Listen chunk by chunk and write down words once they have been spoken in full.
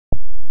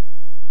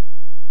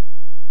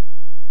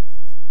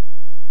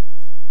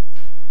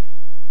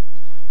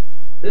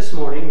This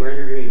morning we're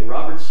interviewing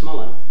Robert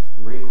Smullen,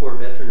 Marine Corps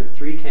veteran of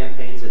 3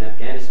 campaigns in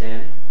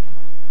Afghanistan.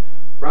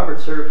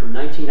 Robert served from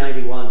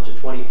 1991 to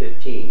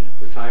 2015,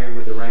 retiring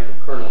with the rank of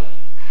colonel.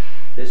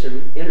 This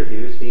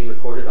interview is being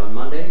recorded on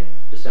Monday,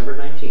 December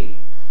 19,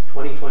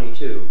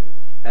 2022,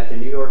 at the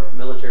New York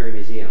Military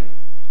Museum.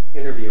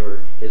 Interviewer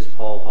is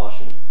Paul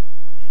Hauschen.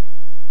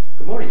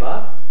 Good morning,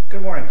 Bob.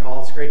 Good morning,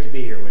 Paul. It's great to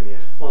be here with you.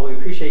 Well, we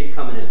appreciate you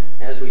coming in.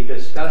 As we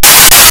discussed,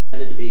 it's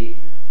intended to be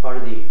part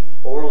of the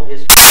oral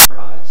history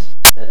archives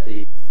that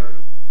the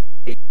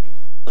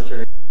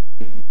military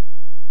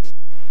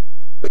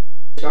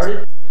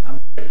started.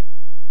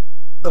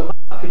 So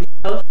could you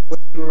tell us where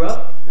you grew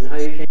up and how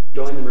you came to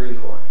join the Marine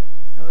Corps?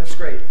 Oh, that's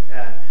great.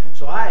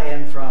 So I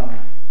am from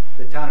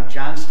the town of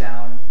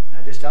Johnstown,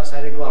 just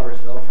outside of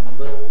Gloversville, from a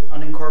little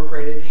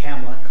unincorporated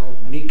hamlet called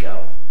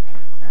Miko,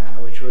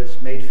 which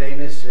was made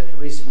famous, at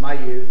least in my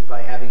youth,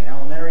 by having an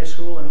elementary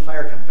school and a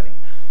fire company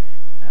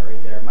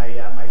right there.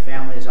 My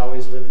family has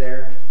always lived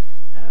there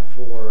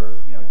for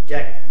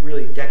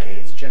really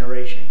decades,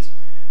 generations.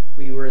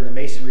 We were in the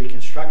masonry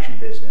construction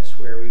business,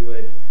 where we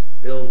would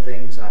build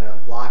things out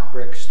of block,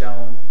 brick,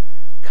 stone,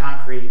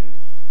 concrete,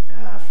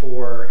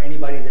 for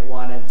anybody that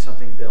wanted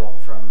something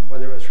built, from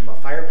whether it was from a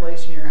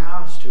fireplace in your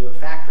house to a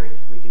factory.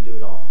 We could do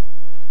it all.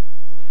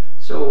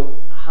 So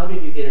how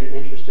did you get an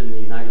interest in the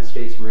United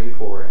States Marine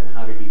Corps, and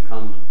how did you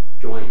come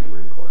to join the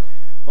Marine Corps?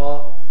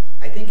 Well,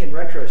 I think in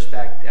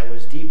retrospect, I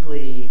was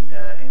deeply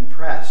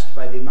impressed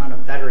by the amount of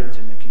veterans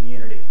in the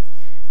community.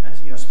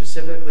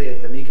 Specifically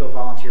at the Miko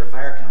Volunteer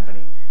Fire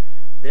Company,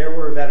 there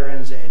were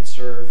veterans that had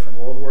served from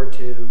World War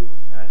II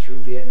through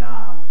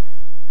Vietnam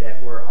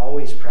that were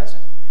always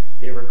present.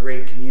 They were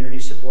great community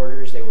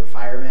supporters. They were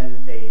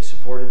firemen. They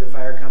supported the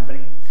fire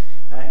company.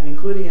 And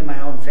including in my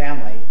own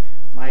family,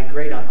 my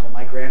great-uncle,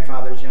 my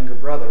grandfather's younger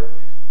brother,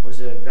 was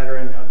a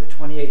veteran of the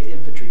 28th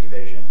Infantry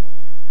Division,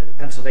 the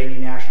Pennsylvania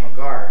National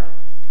Guard,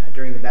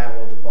 during the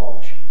Battle of the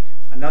Bulge.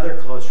 Another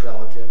close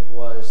relative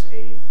was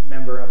a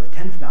member of the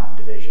 10th Mountain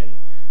Division,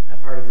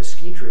 part of the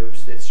ski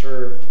troops that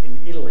served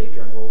in Italy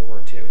during World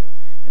War II.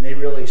 And they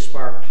really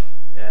sparked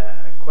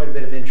quite a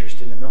bit of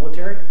interest in the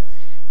military.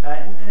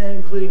 And then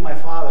including my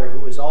father,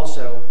 who was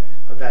also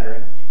a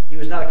veteran. He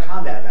was not a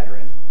combat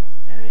veteran.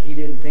 He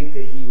didn't think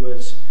that he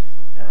was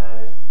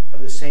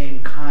of the same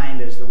kind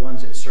as the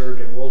ones that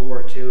served in World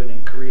War II and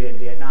in Korea and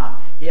Vietnam.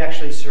 He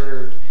actually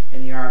served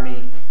in the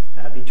Army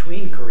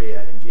between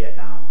Korea and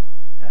Vietnam.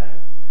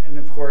 And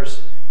of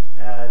course,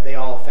 they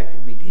all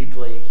affected me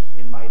deeply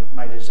in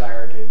my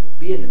desire to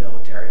be in the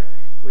military,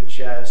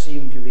 which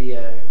seemed to be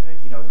a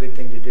good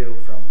thing to do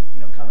from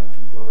coming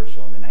from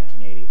Gloversville in the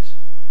 1980s.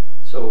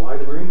 So why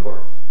the Marine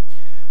Corps?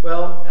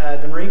 Well,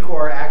 the Marine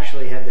Corps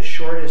actually had the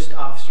shortest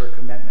officer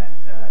commitment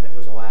that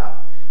was allowed.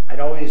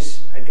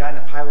 I'd gotten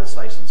a pilot's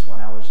license when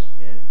I was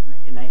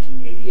in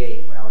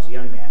 1988, when I was a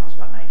young man. I was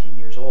about 19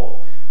 years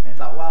old. And I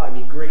thought, wow, it'd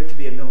be great to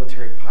be a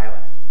military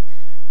pilot.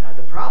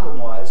 The problem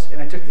was,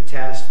 and I took the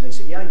test, and they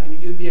said, yeah,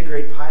 you'd be a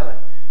great pilot,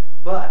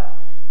 but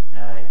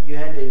you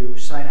had to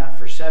sign up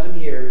for 7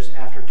 years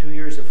after 2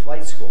 years of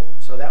flight school.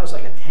 So that was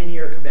like a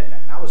 10-year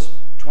commitment. And I was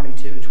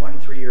 22,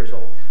 23 years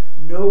old.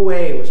 No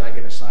way was I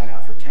going to sign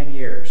up for 10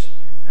 years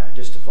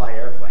just to fly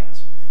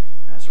airplanes,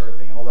 sort of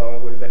thing. Although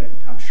it would have been,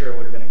 I'm sure it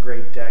would have been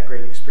a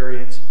great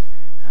experience.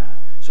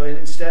 So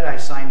instead, I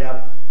signed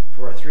up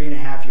for a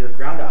 3.5-year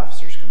ground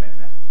officer's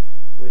commitment,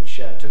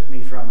 which took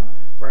me from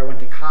where I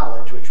went to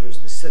college, which was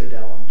the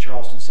Citadel in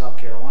Charleston, South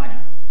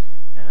Carolina.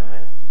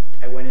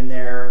 I went in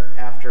there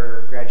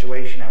after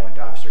graduation. I went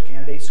to Officer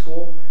Candidate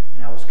School,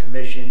 and I was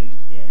commissioned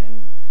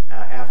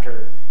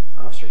after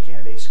Officer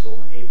Candidate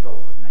School in April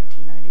of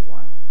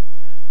 1991.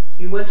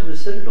 You went to the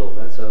Citadel.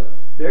 That's a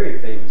very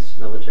famous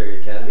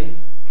military academy.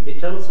 Can you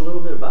tell us a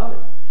little bit about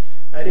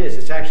it? It is.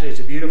 It's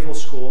a beautiful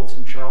school. It's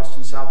in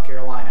Charleston, South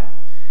Carolina,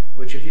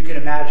 which, if you can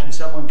imagine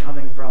someone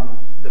coming from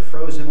the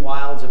frozen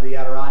wilds of the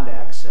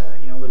Adirondacks,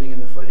 living in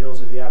the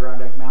foothills of the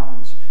Adirondack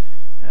Mountains,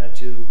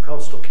 to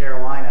coastal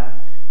Carolina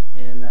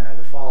in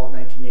the fall of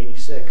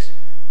 1986,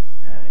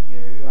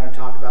 you want to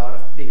talk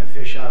about being a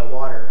fish out of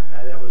water.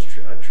 That was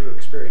a true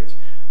experience.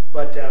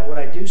 But what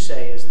I do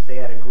say is that they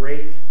had a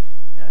great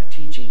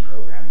teaching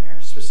program there,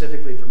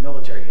 specifically for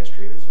military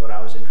history, which is what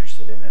I was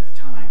interested in at the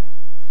time.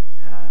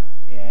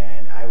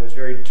 And I was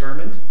very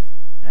determined,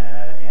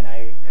 and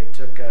I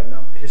took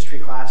history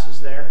classes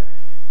there.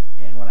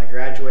 And when I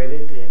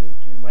graduated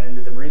and went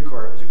into the Marine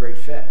Corps, it was a great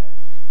fit.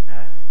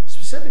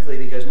 Specifically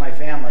because my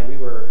family, we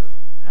were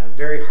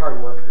very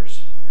hard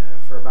workers.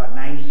 For about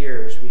 90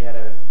 years, we had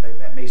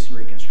that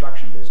masonry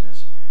construction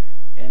business.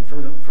 And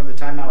from the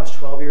time I was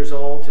 12 years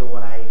old to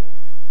when I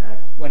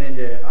went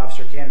into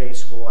Officer Candidate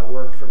School, I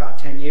worked for about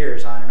 10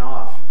 years on and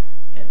off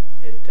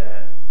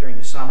during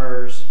the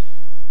summers,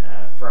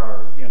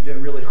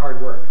 doing really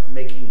hard work,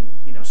 making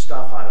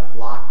stuff out of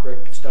block,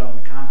 brick, stone,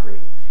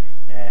 concrete.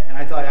 And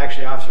I thought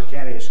actually Officer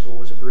Candidate School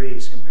was a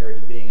breeze compared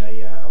to being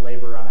a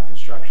laborer on a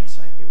construction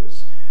site. It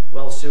was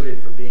well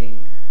suited for me,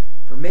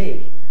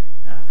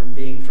 from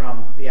being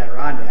from the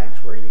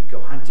Adirondacks, where you'd go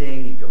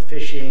hunting, you'd go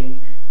fishing,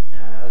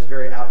 I was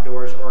very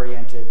outdoors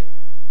oriented.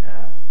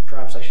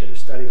 Perhaps I should have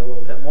studied a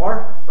little bit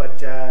more,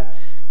 but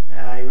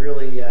I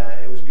really,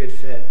 it was a good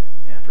fit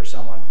for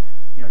someone,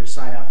 to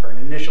sign up for. An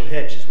initial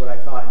hitch is what I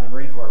thought in the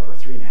Marine Corps for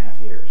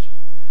 3.5 years.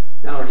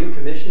 Now, are you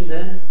commissioned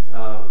then,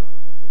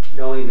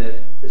 knowing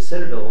that the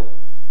Citadel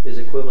is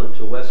equivalent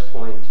to West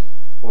Point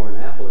or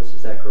Annapolis,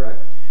 is that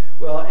correct?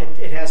 Well,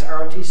 it has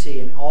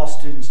ROTC, and all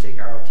students take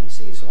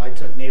ROTC. So I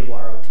took Naval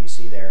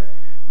ROTC there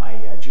my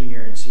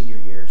junior and senior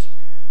years.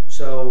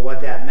 So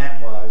what that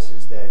meant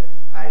is that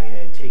I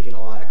had taken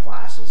a lot of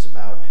classes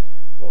about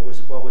what was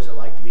it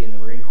like to be in the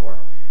Marine Corps.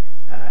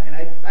 And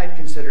I'd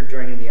considered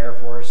joining the Air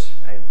Force.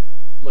 I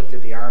looked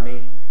at the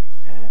Army,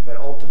 but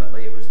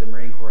ultimately it was the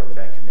Marine Corps that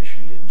I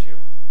commissioned into.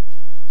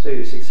 So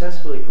you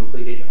successfully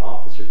completed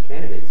Officer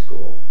Candidate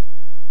School,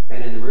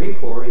 and in the Marine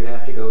Corps you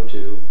have to go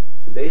to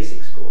the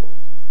basic school.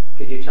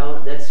 Could you tell,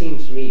 that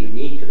seems to me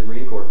unique to the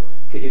Marine Corps.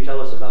 Could you tell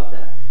us about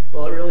that?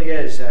 Well, it really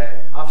is.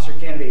 Officer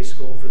Candidate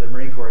School for the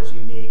Marine Corps is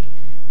unique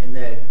in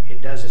that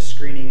it does a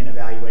screening and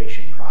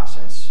evaluation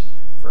process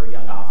for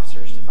young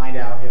officers to find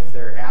out if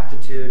their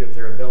aptitude, if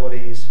their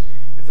abilities,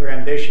 if their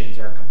ambitions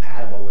are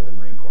compatible with the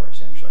Marine Corps,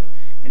 essentially.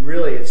 And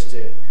really it's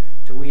to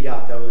weed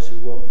out those who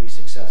won't be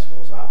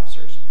successful as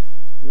officers.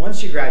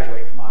 Once you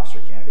graduate from Officer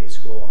Candidate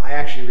School, I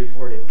actually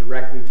reported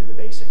directly to the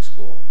basic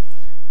school.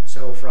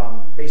 So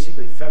from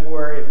basically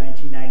February of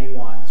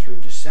 1991 through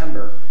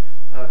December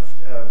of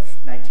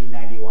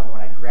 1991,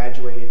 when I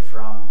graduated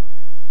from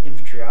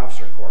infantry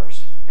officer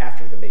course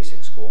after the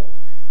basic school,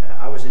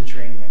 I was in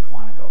training at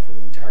Quantico for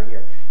the entire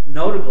year.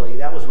 Notably,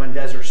 that was when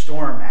Desert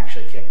Storm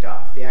actually kicked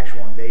off, the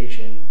actual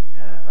invasion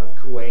of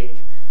Kuwait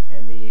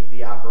and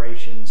the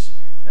operations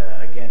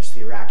against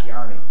the Iraqi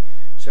army.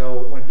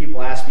 So when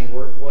people ask me,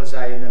 was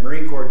I in the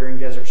Marine Corps during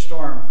Desert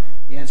Storm,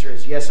 the answer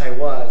is yes, I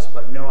was,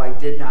 but no, I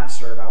did not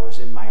serve. I was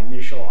in my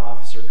initial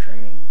officer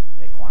training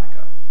at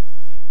Quantico.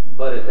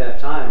 But at that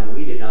time,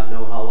 we did not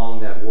know how long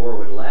that war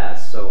would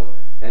last. So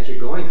as you're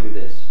going through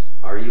this,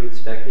 are you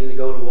expecting to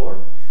go to war?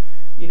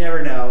 You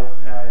never know.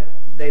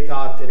 They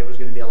thought that it was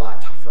going to be a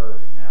lot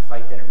tougher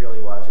fight than it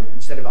really was.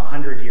 Instead of a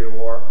 100-year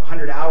war,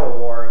 100-hour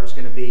war, it was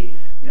going to be,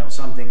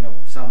 something of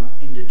some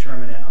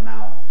indeterminate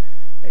amount.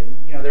 And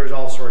there was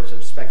all sorts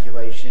of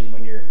speculation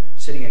when you're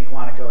sitting at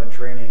Quantico and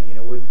training.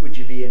 Would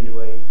you be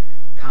into a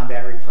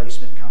combat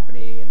replacement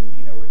company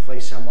and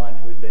replace someone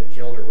who had been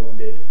killed or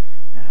wounded?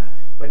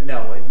 But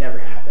no, it never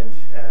happened.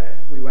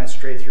 We went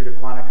straight through to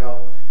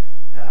Quantico.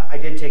 I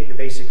did take the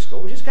basic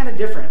school, which is kind of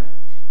different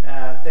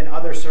than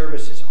other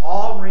services.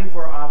 All Marine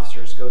Corps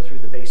officers go through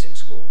the basic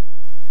school.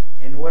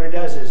 And what it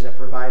does is it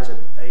provides a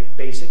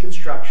basic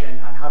instruction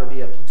on how to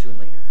be a platoon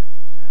leader,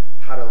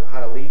 how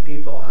to lead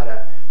people, how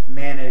to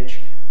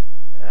manage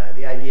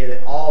the idea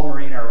that all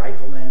Marine are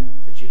riflemen,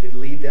 that you could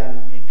lead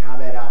them in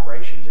combat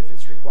operations if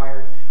it's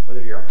required,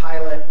 whether you're a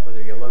pilot,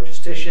 whether you're a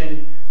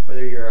logistician,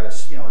 whether you're a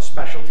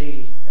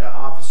specialty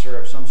officer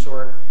of some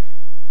sort.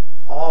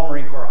 All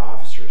Marine Corps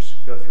officers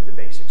go through the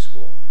basic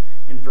school.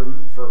 And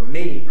for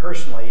me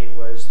personally, it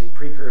was the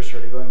precursor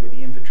to going to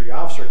the infantry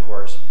officer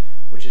course,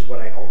 which is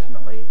what I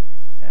ultimately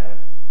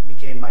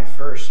became my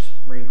first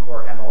Marine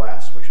Corps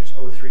MOS, which was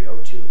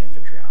 0302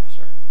 infantry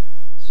officer.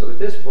 So at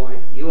this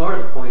point, you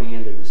are the pointy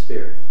end of the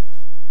spear.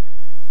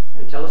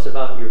 And tell us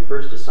about your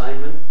first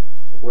assignment.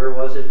 Where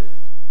was it?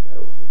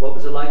 What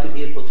was it like to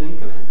be a platoon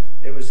commander?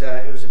 It was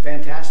a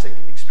fantastic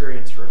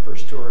experience for a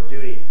first tour of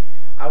duty.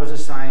 I was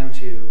assigned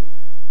to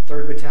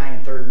 3rd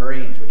Battalion, 3rd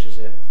Marines, which is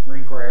at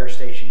Marine Corps Air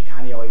Station,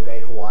 Kaneohe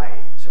Bay, Hawaii.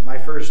 So my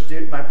first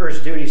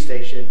duty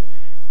station,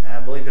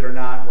 believe it or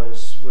not,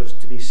 was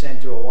to be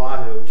sent to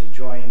Oahu to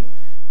join,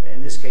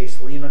 in this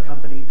case, Lima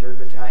Company, 3rd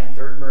Battalion,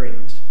 3rd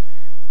Marines,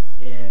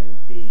 in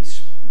the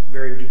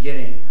very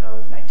beginning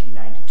of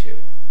 1992.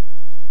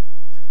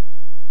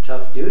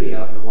 Tough duty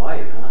out in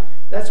Hawaii, huh?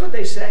 That's what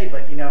they say,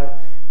 but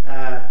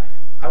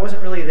I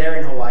wasn't really there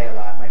in Hawaii a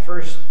lot. My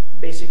first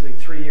basically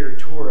 3-year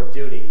tour of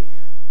duty,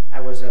 I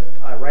was a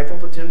rifle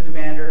platoon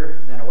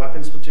commander, then a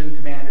weapons platoon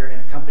commander,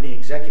 and a company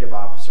executive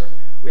officer.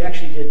 We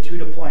actually did 2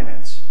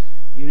 deployments,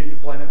 unit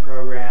deployment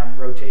program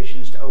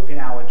rotations to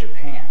Okinawa,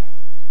 Japan,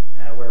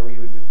 where we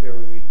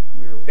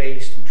were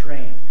based and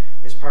trained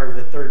as part of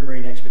the 3rd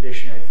Marine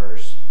Expeditionary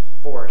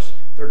Force,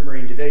 3rd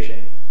Marine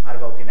Division out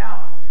of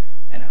Okinawa.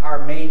 And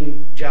our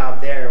main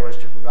job there was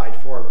to provide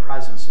forward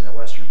presence in the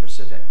Western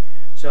Pacific.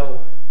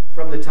 So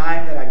from the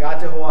time that I got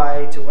to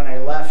Hawaii to when I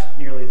left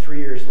nearly 3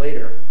 years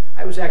later,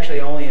 I was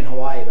actually only in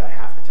Hawaii about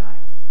half the time.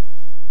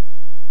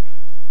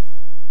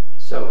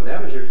 So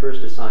that was your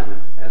first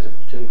assignment as a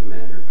platoon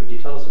commander. Could you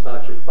tell us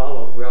about your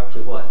follow-up? We're up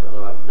to what,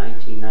 about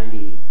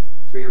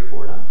 1993 or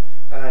 4 now?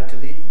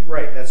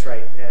 Right, that's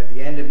right. At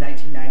the end of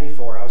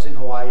 1994, I was in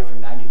Hawaii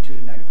from 92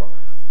 to 94.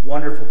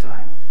 Wonderful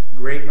time.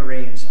 Great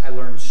Marines. I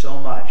learned so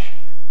much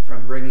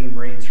from bringing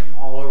Marines from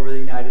all over the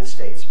United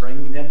States,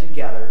 bringing them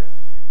together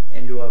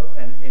into a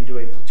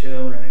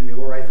platoon and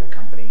into a rifle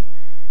company,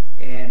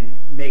 and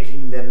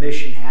making the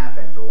mission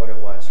happen for what it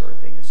was, sort of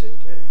thing. It's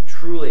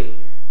truly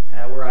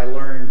where I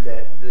learned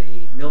that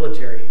the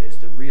military is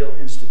the real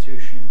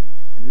institution,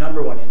 the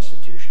 #1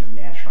 institution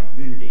national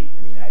unity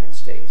in the United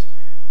States.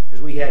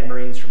 Because we had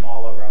Marines from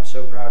all over. I was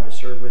so proud to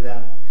serve with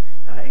them,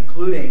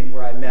 including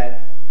where I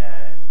met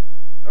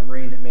a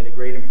Marine that made a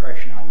great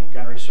impression on me,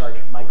 Gunnery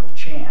Sergeant Michael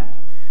Chan,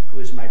 who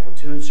is my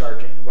platoon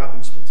sergeant in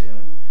weapons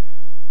platoon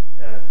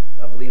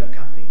of Lima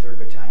Company, 3rd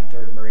Battalion,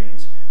 3rd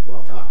Marines, who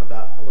I'll talk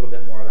about a little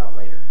bit more about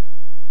later.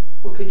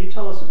 Well, could you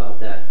tell us about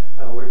that?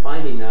 We're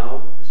finding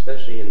now,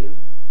 especially in the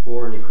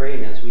war in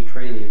Ukraine, as we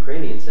train the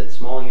Ukrainians, that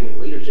small unit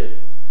leadership,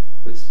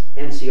 with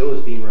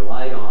NCOs being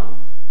relied on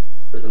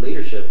for the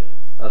leadership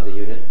of the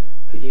unit.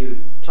 Could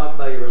you talk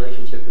about your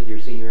relationship with your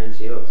senior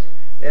NCOs?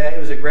 It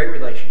was a great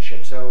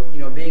relationship. So,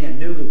 being a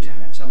new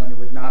lieutenant, someone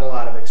with not a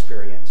lot of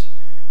experience,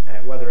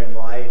 whether in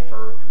life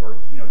or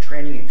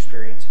training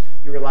experience,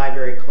 you rely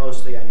very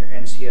closely on your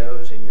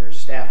NCOs and your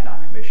staff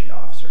non-commissioned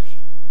officers.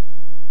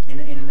 And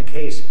in the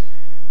case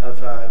of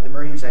the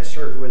Marines I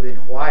served with in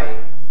Hawaii,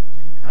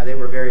 they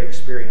were very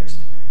experienced.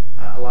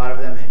 A lot of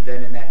them had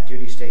been in that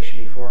duty station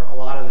before. A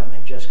lot of them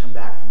had just come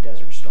back from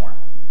Desert Storm.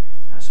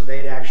 So they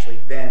had actually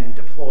been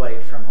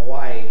deployed from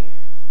Hawaii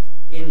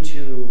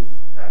into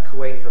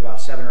Kuwait for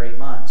about 7 or 8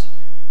 months,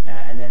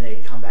 and then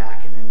they'd come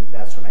back, and then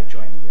that's when I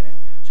joined the unit.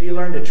 So you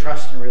learn to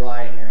trust and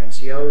rely on your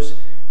NCOs,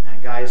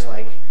 guys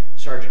like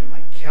Sergeant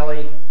Mike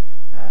Kelly,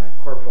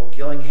 Corporal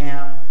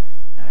Gillingham,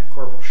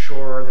 Corporal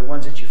Shore, the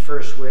ones that you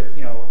first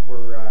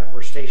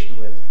were stationed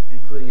with,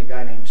 including a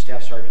guy named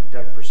Staff Sergeant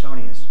Doug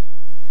Personius.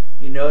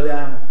 You know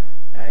them,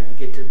 you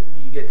get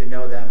to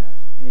know them,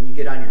 and then you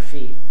get on your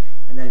feet,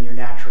 and then your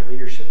natural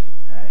leadership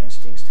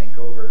instincts take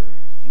over,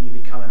 and you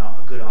become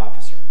a good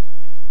officer.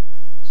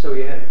 So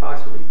you had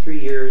approximately 3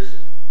 years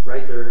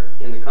right there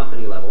in the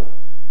company level.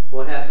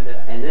 What happened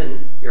and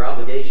then your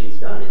obligation's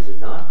done, is it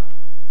not?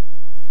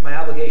 My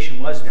obligation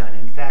was done.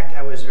 In fact,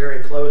 I was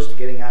very close to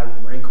getting out of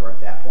the Marine Corps at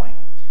that point.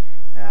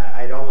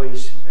 I'd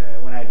always,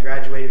 when I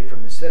graduated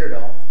from the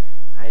Citadel,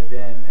 I had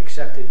been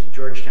accepted to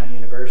Georgetown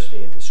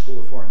University at the School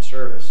of Foreign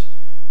Service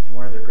in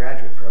one of their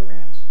graduate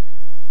programs.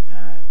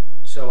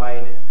 So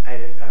I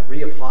had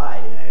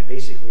reapplied, and I had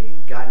basically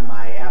gotten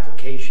my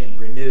application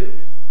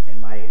renewed and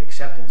my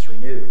acceptance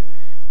renewed.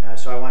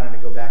 So I wanted to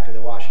go back to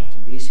the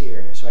Washington, D.C.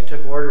 area. So I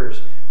took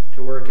orders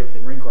to work at the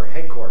Marine Corps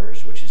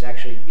headquarters, which is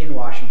actually in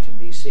Washington,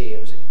 D.C.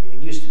 It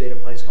used to be at a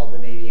place called the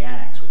Navy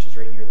Annex, which is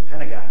right near the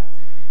Pentagon.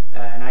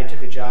 And I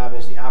took a job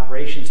as the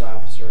operations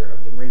officer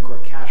of the Marine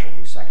Corps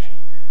Casualty Section.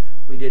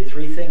 We did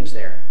 3 things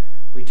there.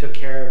 We took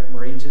care of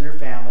Marines and their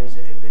families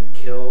that had been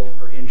killed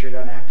or injured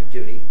on active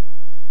duty,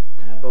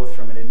 both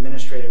from an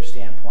administrative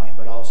standpoint,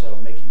 but also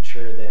making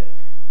sure that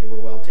they were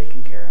well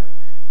taken care of.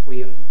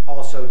 We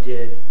also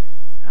did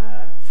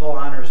full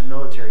honors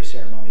military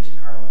ceremonies in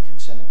Arlington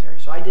Cemetery.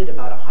 So I did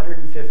about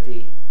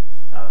 150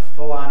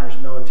 full honors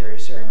military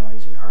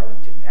ceremonies in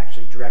Arlington,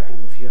 actually directing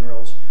the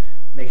funerals,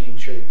 making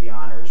sure that the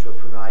honors were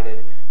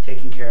provided,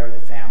 taking care of the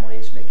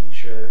families, making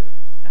sure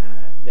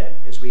that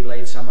as we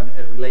laid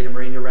a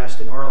Marine to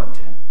rest in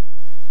Arlington,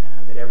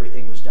 that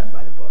everything was done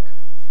by the book.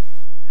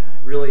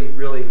 Really,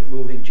 really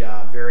moving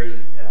job,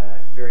 very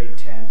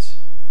intense,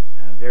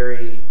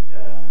 very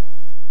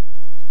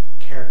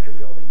character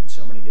building in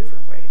so many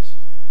different ways,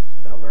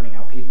 about learning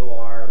how people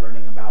are,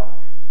 learning about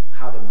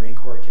how the Marine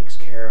Corps takes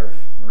care of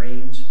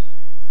Marines.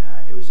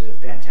 It was a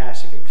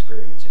fantastic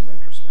experience in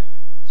retrospect.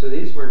 So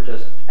these weren't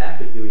just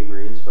active duty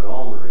Marines, but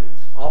all Marines?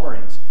 All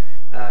Marines.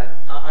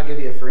 I'll give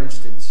you, for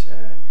instance,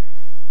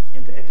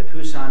 at the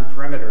Pusan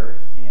perimeter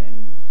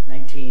in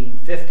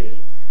 1950,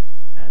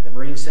 the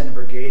Marines sent a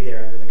brigade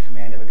there under the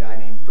command of a guy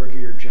named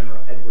Brigadier General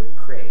Edward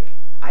Craig.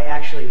 I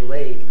actually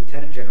laid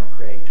Lieutenant General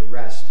Craig to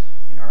rest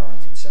in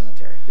Arlington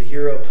Cemetery. The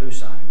hero of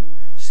Pusan,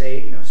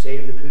 who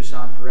saved the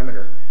Pusan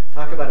perimeter.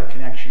 Talk about a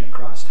connection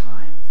across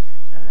time,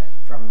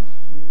 from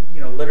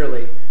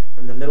literally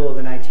from the middle of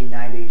the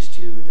 1990s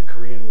to the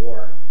Korean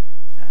War.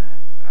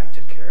 I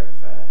took care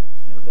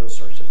of those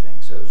sorts of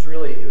things. So it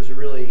was a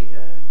really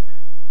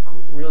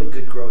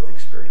good growth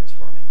experience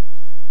for me.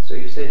 So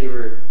you said you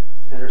were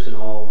at Henderson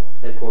Hall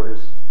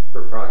headquarters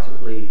for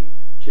approximately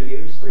 2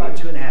 years? About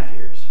 2.5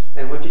 years.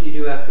 And what did you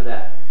do after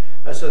that?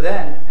 So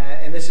then,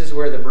 and this is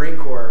where the Marine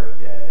Corps,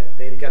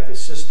 they've got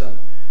this system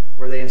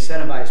where they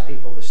incentivize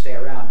people to stay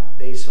around.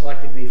 They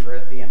selected me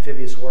for the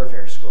Amphibious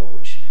Warfare School,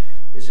 which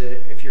is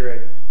if you're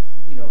a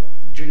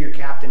junior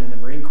captain in the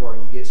Marine Corps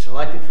and you get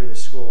selected for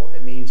this school,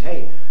 it means,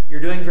 hey,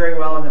 you're doing very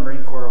well in the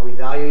Marine Corps, we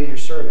value your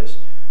service,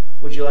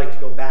 would you like to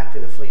go back to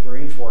the Fleet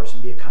Marine Force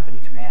and be a company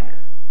commander,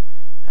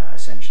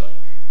 essentially.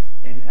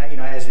 And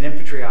as an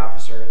infantry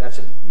officer, that's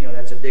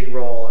a big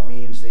role. It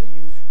means that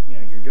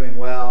you're doing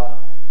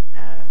well.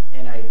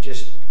 And I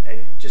just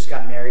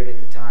got married at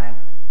the time.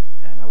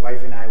 My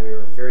wife and I, we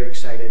were very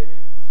excited.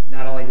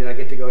 Not only did I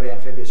get to go to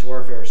Amphibious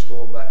Warfare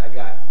School, but I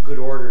got good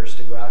orders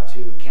to go out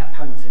to Camp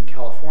Pendleton,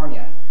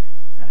 California,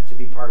 to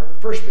be part of the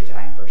 1st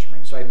Battalion, 1st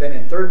Marines. So I'd been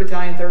in 3rd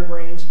Battalion, 3rd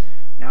Marines.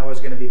 Now I was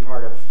going to be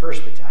part of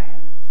 1st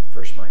Battalion,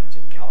 1st Marines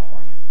in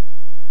California.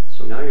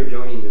 So now you're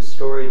joining the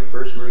storied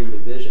 1st Marine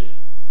Division.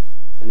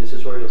 And this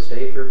is where you'll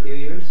stay for a few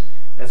years?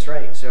 That's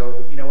right.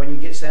 So, when you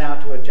get sent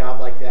out to a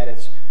job like that,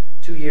 it's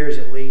 2 years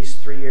at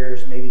least, 3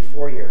 years, maybe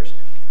 4 years.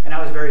 And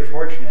I was very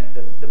fortunate.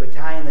 The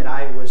battalion that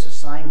I was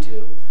assigned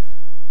to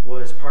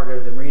was part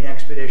of the Marine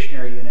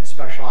Expeditionary Unit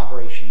Special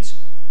Operations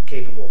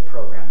Capable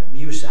Program, the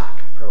MUSOC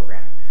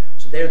program.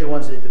 So they're the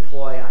ones that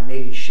deploy on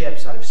Navy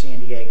ships out of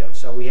San Diego.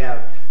 So we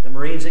have the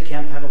Marines at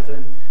Camp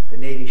Pendleton, the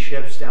Navy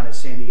ships down at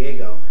San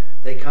Diego.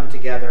 They come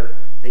together,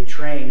 they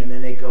train, and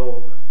then they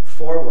go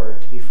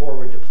forward to be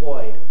forward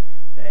deployed.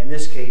 In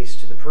this case,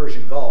 to the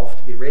Persian Gulf,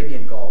 to the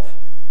Arabian Gulf,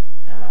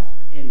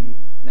 in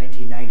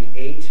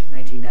 1998,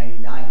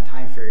 1999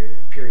 time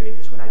period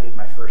is when I did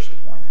my first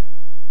deployment.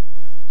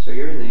 So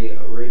you're in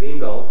the Arabian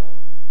Gulf,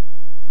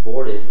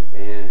 boarded,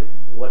 and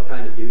what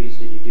kind of duties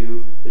did you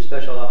do? You're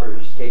special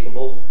operations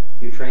capable,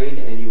 you trained,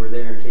 and you were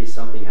there in case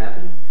something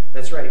happened?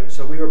 That's right.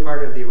 So we were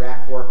part of the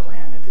Iraq War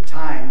Plan. At the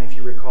time, if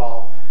you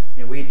recall,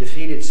 we had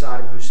defeated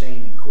Saddam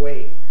Hussein in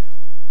Kuwait,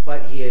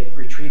 but he had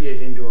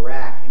retreated into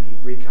Iraq and he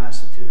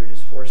reconstituted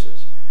his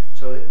forces.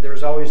 So there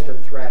was always the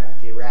threat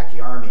that the Iraqi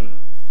army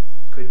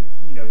could,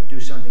 do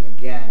something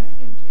again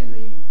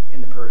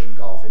in the Persian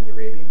Gulf, in the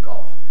Arabian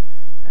Gulf.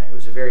 It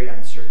was a very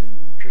uncertain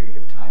period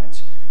of time.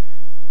 It's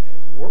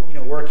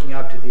working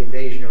up to the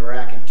invasion of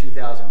Iraq in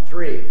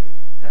 2003.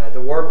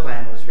 The war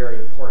plan was very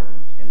important,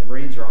 and the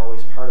Marines are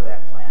always part of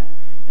that plan.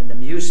 And the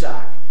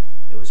MUSOC,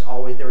 there was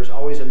always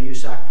a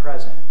MUSOC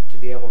present to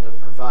be able to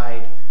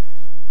provide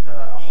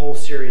a whole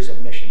series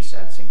of mission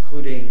sets,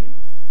 including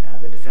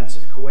the defense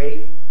of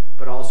Kuwait,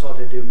 but also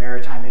to do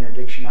maritime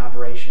interdiction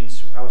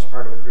operations. I was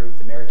part of a group,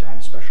 the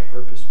Maritime Special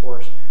Purpose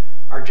Force.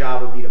 Our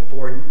job would be to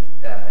board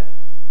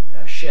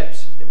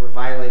ships that were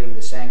violating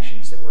the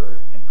sanctions that were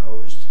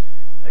imposed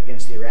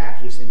against the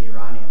Iraqis and the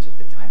Iranians at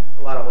the time.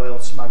 A lot of oil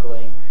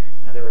smuggling.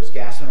 There was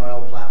gas and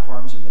oil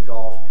platforms in the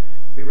Gulf.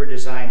 We were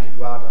designed to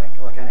go out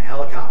like on a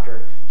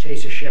helicopter,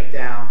 chase a ship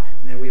down,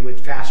 and then we would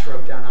fast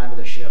rope down onto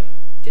the ship,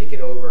 take it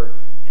over,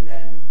 and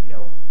then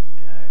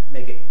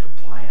make it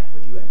compliant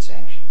with UN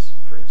sanctions,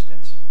 for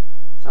instance.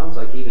 Sounds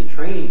like even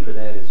training for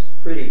that is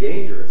pretty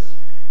dangerous.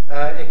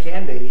 It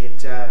can be.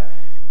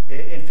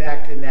 In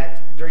fact,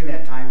 during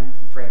that time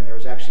frame, there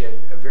was actually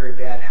a very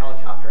bad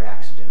helicopter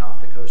accident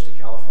off the coast of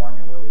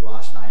California where we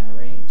lost 9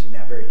 Marines in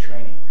that very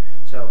training.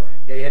 So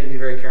yeah, you had to be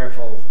very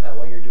careful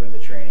while you're doing the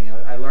training.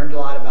 I learned a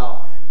lot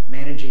about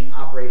managing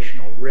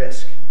operational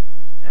risk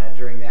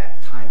during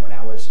that time when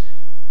I was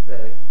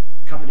the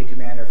company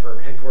commander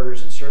for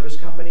Headquarters and Service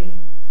Company,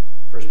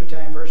 1st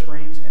Battalion, 1st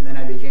Marines, and then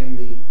I became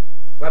the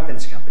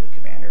Weapons Company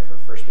commander for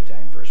 1st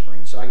Battalion, 1st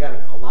Marines. So I got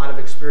a lot of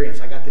experience.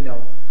 I got to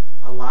know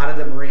a lot of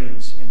the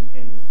Marines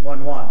in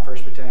 1-1,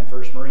 1st Battalion,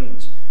 1st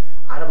Marines.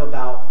 Out of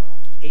about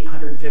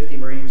 850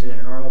 Marines in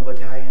a normal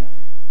battalion,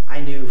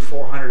 I knew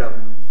 400 of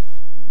them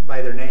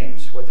by their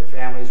names, what their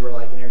families were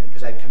like and everything,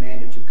 because I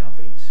commanded 2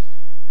 companies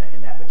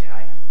in that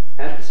battalion.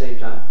 At the same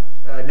time?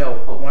 No,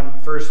 one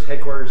first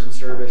Headquarters and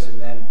Service, okay.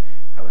 And then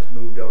I was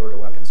moved over to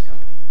Weapons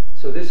Company.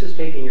 So this is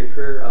taking your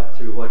career up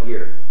through what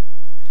year?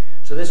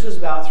 So this was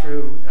about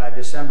through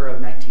December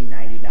of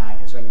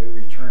 1999 is when we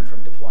returned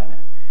from deployment.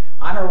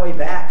 On our way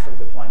back from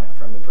deployment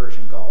from the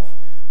Persian Gulf,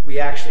 we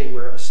actually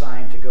were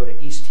assigned to go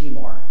to East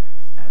Timor.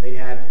 They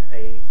had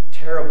a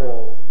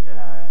terrible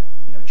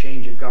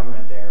change of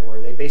government there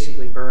where they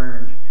basically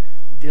burned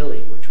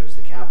Dili, which was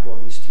the capital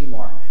of East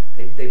Timor.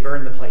 They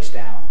burned the place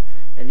down.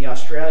 And the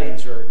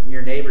Australians were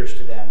near neighbors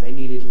to them. They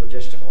needed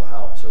logistical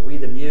help. So we,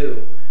 the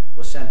MEU,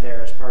 was sent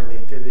there as part of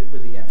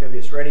the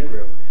Amphibious Ready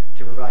Group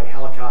to provide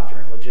helicopter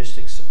and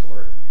logistics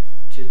support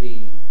to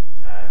the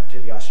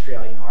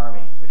Australian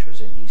Army, which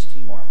was in East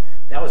Timor.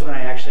 That was when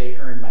I actually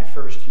earned my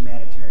first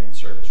humanitarian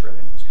service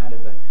ribbon. It was kind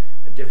of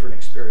a different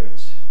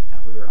experience.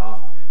 We were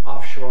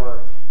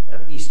offshore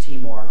of East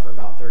Timor for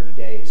about 30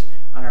 days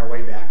on our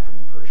way back from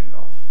the Persian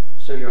Gulf.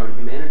 So you're on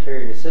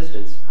humanitarian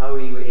assistance. How are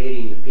you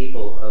aiding the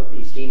people of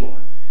East Timor?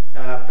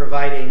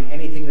 Providing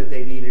anything that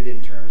they needed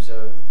in terms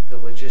of the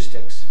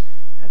logistics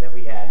that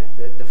we had.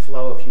 The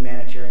flow of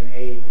humanitarian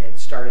aid had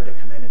started to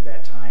come in at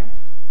that time.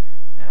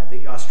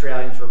 The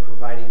Australians were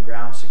providing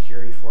ground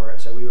security for it,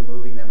 so we were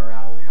moving them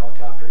around with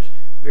helicopters.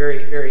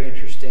 Very, very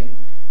interesting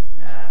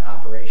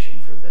operation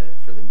for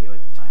the MEU at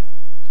the time.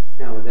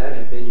 Now, would that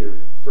have been your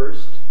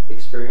first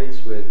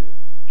experience with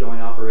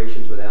joint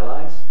operations with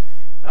allies?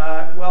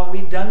 Well,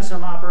 we'd done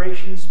some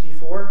operations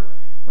before.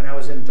 When I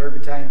was in 3rd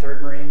Battalion,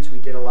 3rd Marines, we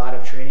did a lot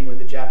of training with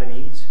the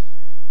Japanese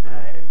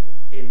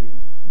in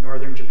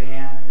northern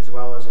Japan as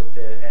well as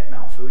at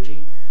Mount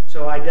Fuji.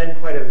 So I'd done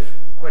quite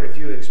a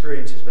few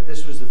experiences, but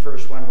this was the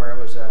first one where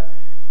it was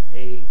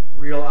a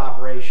real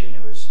operation.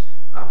 It was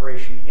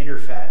Operation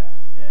Interfet,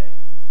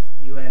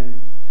 UN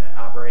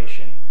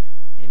operation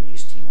in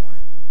East Timor.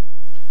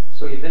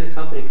 So you've been a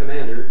company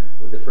commander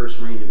with the 1st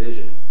Marine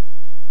Division,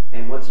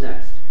 and what's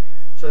next?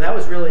 So that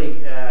was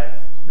really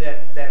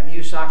that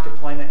MUSOC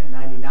deployment in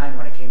 '99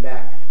 when I came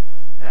back.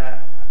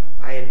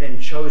 I had been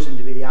chosen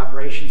to be the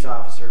operations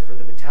officer for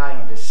the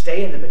battalion, to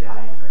stay in the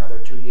battalion for another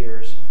 2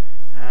 years,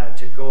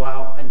 to go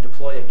out and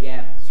deploy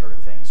again, sort of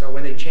thing. So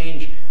when they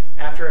change,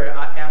 after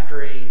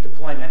a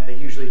deployment, they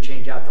usually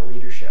change out the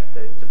leadership,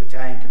 the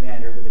battalion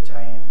commander, the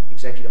battalion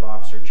executive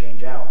officer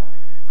change out.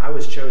 I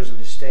was chosen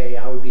to stay.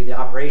 I would be the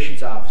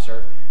operations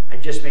officer. I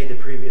just made the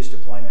previous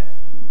deployment,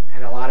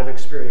 had a lot of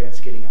experience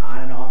getting on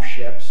and off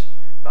ships,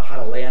 about how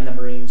to land the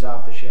Marines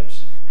off the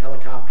ships,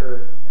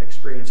 helicopter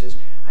experiences.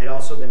 I'd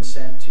also been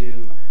sent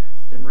to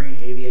the Marine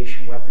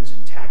Aviation Weapons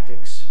and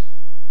Tactics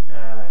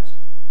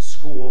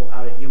school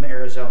out at Yuma,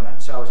 Arizona.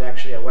 So I was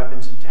actually a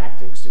weapons and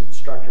tactics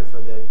instructor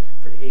for the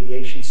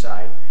aviation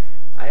side.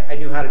 I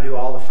knew how to do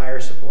all the fire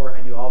support.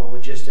 I knew all the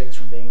logistics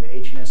from being the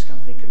H&S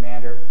company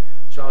commander.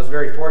 So I was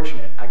very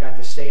fortunate. I got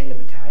to stay in the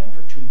battalion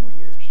for 2 more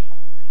years.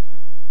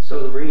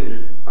 So the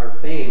Marines are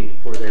famed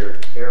for their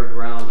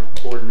air-ground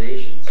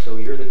coordination. So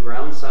you're the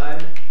ground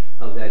side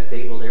of that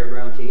fabled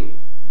air-ground team?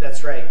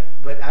 That's right.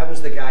 But I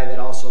was the guy that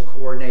also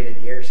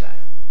coordinated the air side.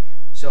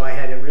 So I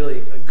had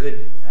a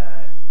good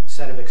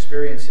set of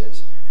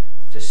experiences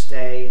to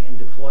stay and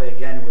deploy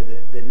again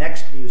with the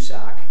next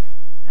GWOT,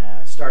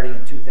 starting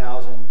in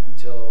 2000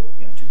 until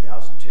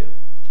 2002.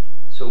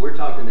 So we're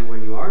talking that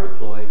when you are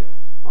deployed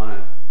on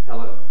a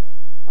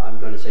I'm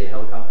going to say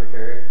helicopter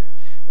carrier?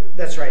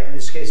 That's right. In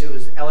this case, it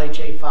was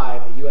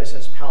LHA-5, the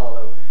USS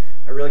Palalo.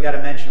 I really got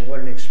to mention what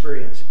an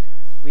experience.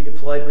 We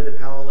deployed with the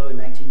Palalo in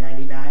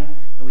 1999,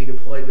 and we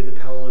deployed with the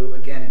Palalo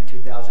again in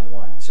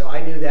 2001. So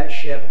I knew that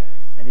ship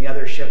and the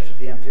other ships of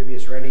the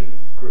Amphibious Ready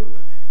group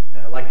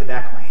like the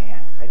back of my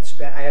hand.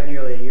 I have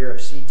nearly a year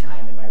of sea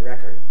time in my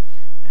record,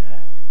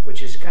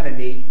 which is kind of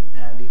neat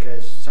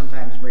because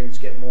sometimes Marines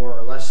get more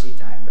or less sea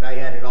time, but I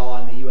had it all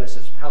on the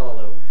USS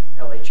Palalo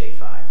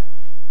LHA-5.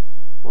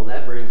 Well,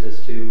 that brings us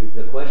to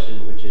the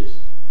question, which is,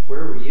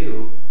 where were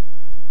you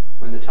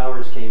when the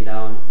towers came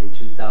down in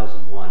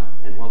 2001,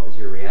 and what was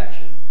your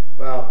reaction?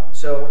 Well,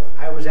 so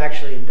I was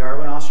actually in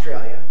Darwin,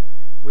 Australia,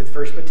 with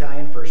 1st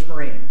Battalion, 1st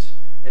Marines,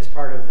 as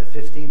part of the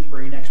 15th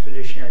Marine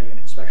Expeditionary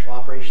Unit, Special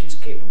Operations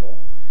Capable.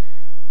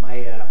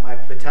 My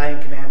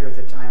battalion commander at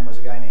the time was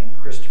a guy named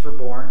Christopher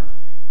Bourne.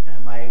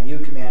 My MU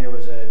commander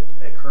was a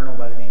colonel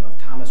by the name of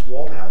Thomas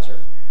Waldhauser.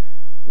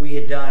 We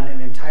had done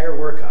an entire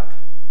workup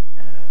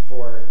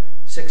for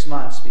 6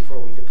 months before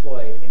we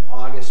deployed in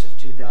August of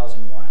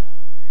 2001.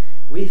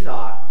 We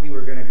thought we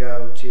were going to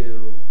go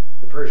to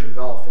the Persian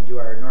Gulf and do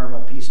our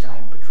normal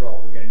peacetime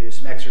patrol. We were going to do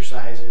some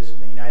exercises in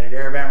the United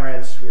Arab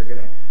Emirates. We were going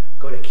to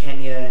go to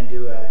Kenya and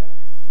do a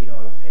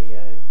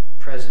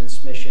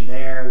presence mission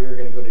there. We were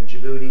going to go to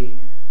Djibouti.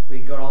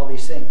 We'd go to all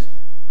these things,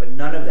 but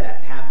none of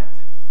that happened.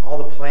 All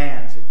the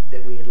plans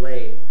that we had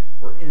laid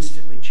were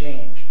instantly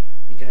changed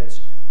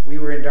because we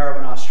were in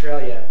Darwin,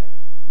 Australia.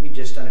 We'd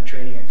just done a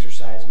training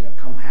exercise,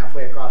 come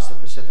halfway across the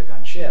Pacific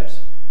on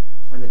ships.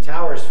 When the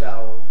towers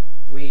fell,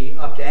 we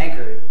upped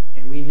anchored,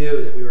 and we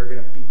knew that we were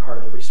going to be part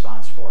of the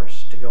response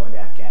force to go into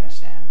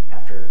Afghanistan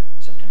after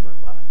September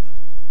 11th.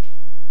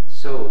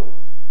 So,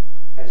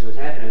 as was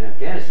happening in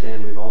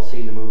Afghanistan, we've all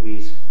seen the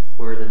movies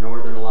where the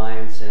Northern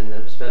Alliance and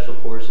the Special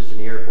Forces and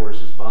the Air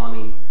Force is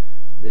bombing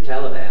the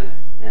Taliban,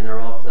 and they're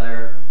all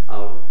there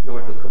out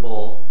north of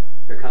Kabul.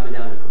 They're coming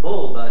down to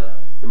Kabul,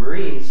 but the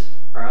Marines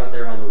are out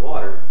there on the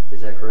water.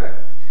 Is that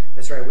correct?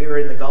 That's right. We were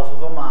in the Gulf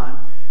of Oman.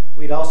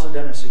 We'd also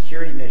done a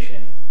security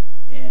mission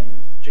in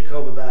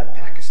Jacobabad,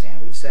 Pakistan.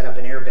 We'd set up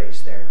an air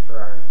base there for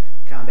our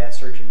combat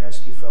search and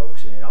rescue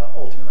folks, and it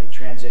ultimately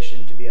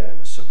transitioned to be a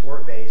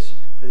support base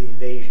for the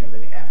invasion of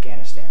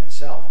Afghanistan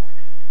itself.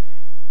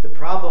 The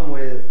problem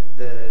with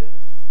the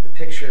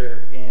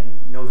picture in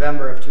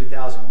November of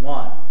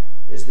 2001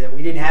 is that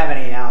we didn't have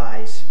any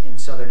allies in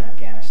southern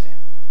Afghanistan.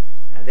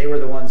 They were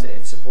the ones that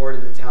had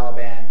supported the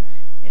Taliban,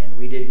 and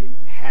we didn't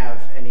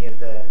have any of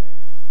the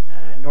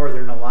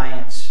Northern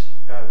Alliance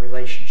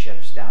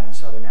relationships down in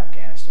southern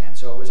Afghanistan.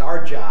 So it was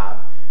our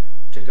job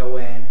to go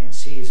in and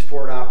seize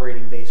Forward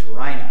Operating Base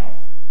Rhino,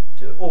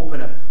 to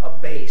open a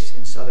base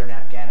in southern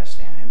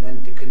Afghanistan, and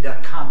then to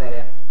conduct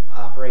combat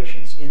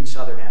operations in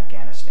southern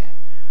Afghanistan.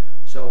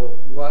 So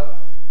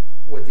what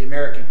the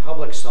American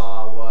public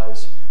saw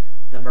was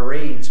the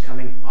Marines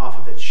coming off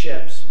of its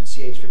ships and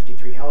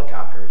CH-53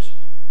 helicopters,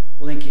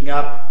 linking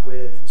up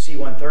with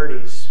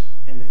C-130s,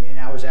 and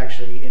I was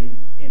actually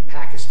in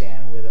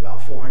Pakistan with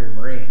about 400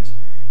 Marines.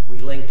 We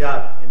linked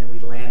up, and then we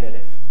landed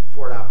at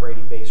Forward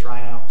Operating Base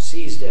Rhino,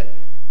 seized it,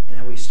 and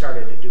then we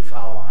started to do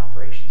follow-on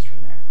operations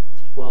from there.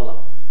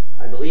 Well,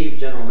 I believe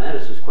General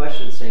Mattis was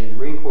questioned, saying the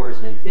Marine Corps is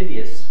an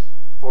amphibious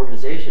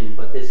organization,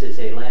 but this is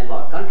a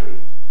landlocked country.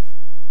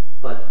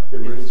 But the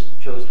Marines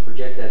chose to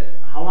project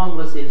that. How long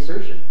was the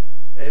insertion?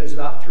 It was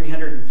about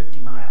 350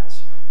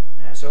 miles.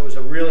 So it was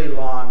a really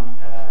long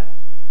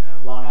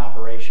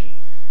operation.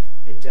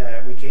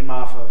 We came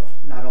off of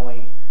not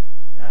only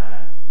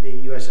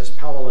the USS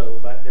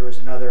Palalo, but there was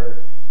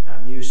another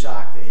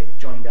MUSOC that had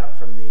joined up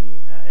from the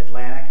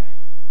Atlantic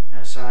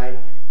side,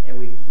 and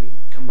we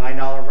combined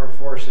all of our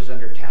forces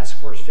under Task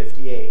Force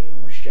 58,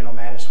 in which General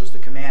Mattis was the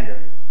commander,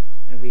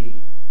 and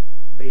we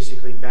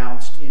basically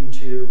bounced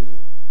into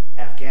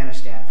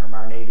Afghanistan from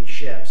our Navy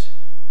ships,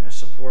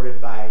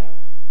 supported by,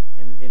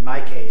 in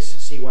my case,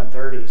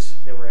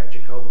 C-130s that were at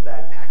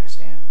Jacobabad,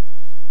 Pakistan.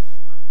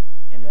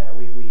 And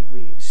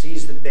we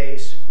seized the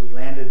base, we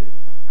landed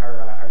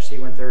our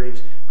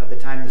C-130s. by the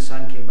time the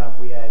sun came up,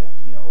 we had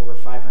over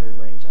 500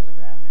 Marines on the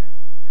ground there.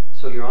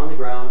 So you're on the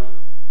ground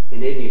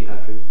in Indian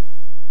country.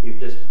 You've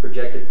just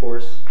projected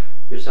force.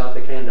 You're south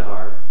of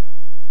Kandahar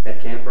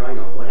at Camp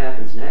Rhino. What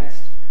happens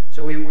next?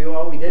 So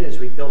what we did is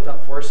we built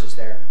up forces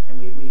there, and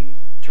we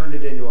turned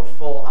it into a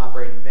full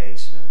operating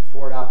base, a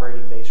forward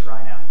operating base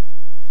Rhino.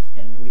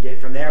 And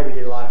from there we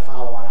did a lot of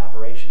follow-on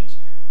operations,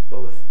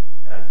 both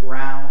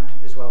ground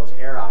as well as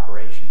air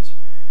operations.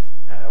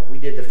 We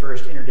did the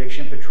first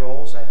interdiction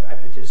patrols. I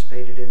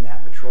participated in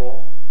that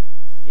patrol.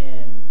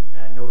 In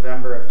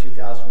November of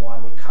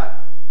 2001, we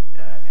cut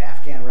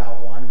Afghan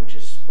Route 1, which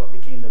is what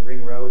became the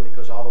ring road that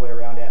goes all the way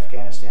around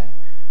Afghanistan.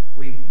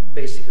 We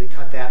basically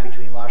cut that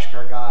between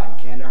Lashkar-Gah and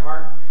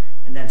Kandahar,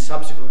 and then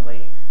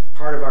subsequently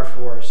part of our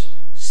force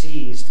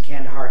seized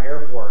Kandahar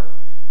Airport,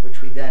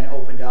 which we then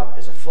opened up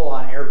as a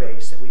full-on air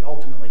base that we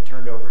ultimately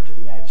turned over to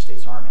the United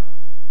States Army.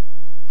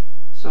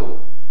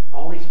 So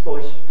all these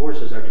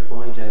forces are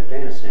deploying to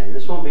Afghanistan.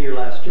 This won't be your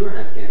last tour in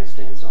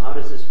Afghanistan, so how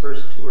does this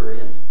first tour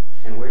end,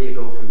 and where do you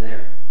go from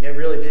there? Yeah, it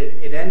really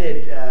did. It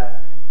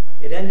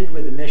ended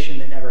with a mission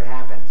that never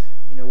happened.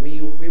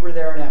 We were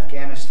there in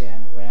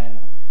Afghanistan when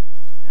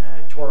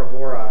Tora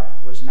Bora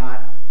was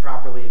not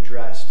properly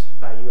addressed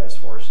by U.S.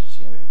 forces.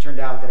 It turned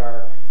out that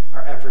our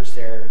efforts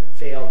there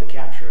failed to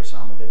capture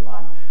Osama bin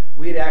Laden.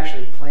 We had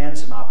actually planned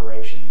some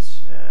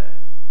operations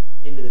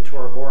into the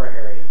Tora Bora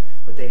area,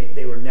 but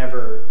they were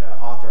never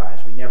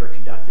authorized. We never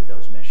conducted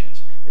those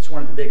missions. It's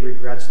one of the big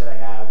regrets that I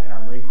have in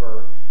our Marine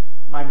Corps,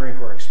 my Marine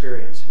Corps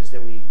experience, is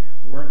that we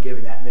weren't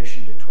given that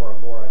mission to Tora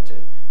Bora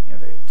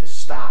to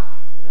stop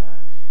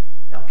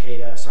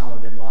Al-Qaeda,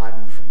 Osama bin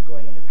Laden from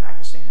going into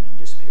Pakistan and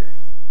disappearing.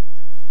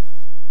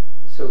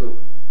 So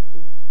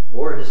the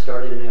war has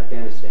started in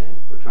Afghanistan.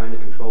 We're trying to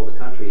control the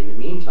country. In the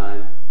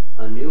meantime,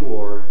 a new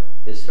war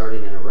is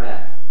starting in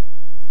Iraq.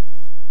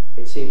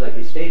 It seems like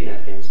you stayed in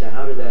Afghanistan.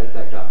 How did that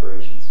affect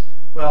operations?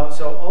 Well,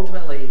 so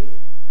ultimately,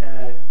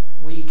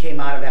 we came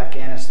out of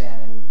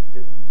Afghanistan in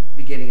the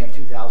beginning of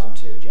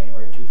 2002,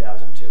 January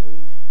 2002. We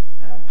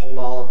pulled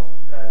all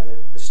of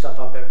the stuff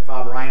up at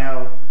FOB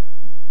Rhino.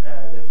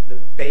 The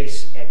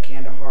base at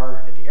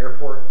Kandahar at the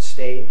airport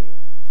stayed,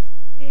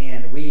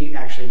 and we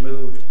actually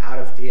moved out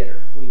of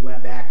theater. We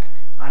went back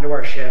onto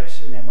our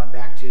ships and then went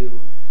back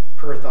to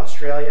Perth,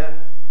 Australia,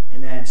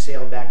 and then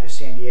sailed back to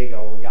San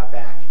Diego. We got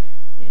back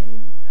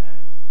in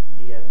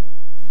the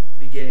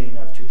beginning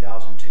of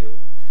 2002,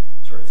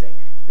 sort of thing.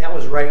 That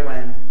was right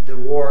when the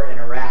war in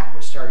Iraq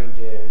was starting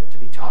to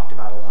be talked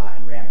about a lot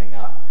and ramping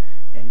up.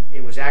 And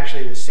it was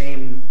actually the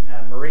same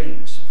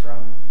Marines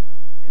from,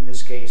 in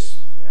this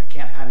case,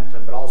 Camp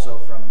Pendleton, but also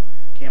from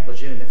Camp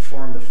Lejeune, that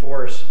formed the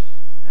force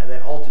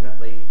that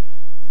ultimately,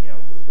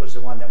 was the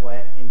one that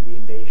went into the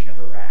invasion of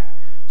Iraq.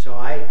 So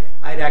I'd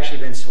actually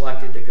been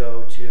selected to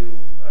go to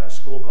a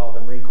school called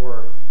the Marine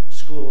Corps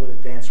School of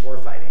Advanced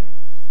Warfighting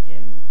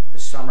in the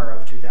summer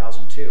of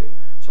 2002.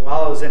 So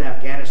while I was in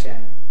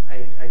Afghanistan,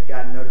 I'd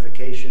gotten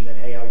notification that,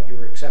 hey, you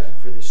were accepted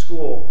for this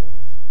school.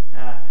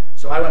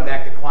 So I went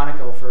back to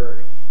Quantico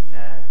for,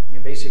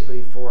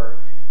 basically for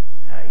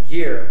a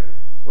year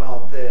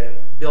while the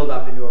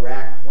build-up into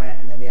Iraq went,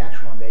 and then the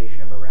actual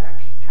invasion of Iraq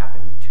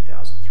happened in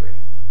 2003.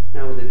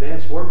 Now, with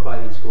Advanced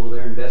Warfighting School,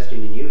 they're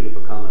investing in you to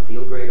become a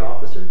field-grade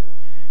officer?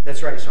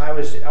 That's right. So I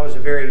was a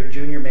very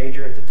junior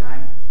major at the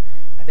time.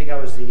 I think I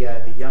was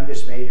the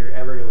youngest major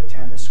ever to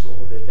attend the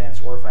School of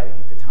Advanced Warfighting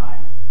at the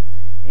time.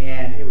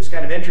 And it was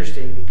kind of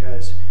interesting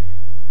because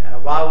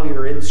while we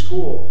were in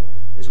school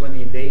is when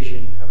the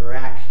invasion of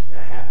Iraq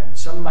happened.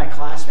 Some of my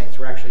classmates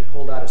were actually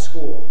pulled out of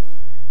school,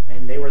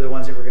 and they were the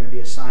ones that were going to be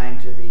assigned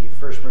to the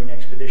 1st Marine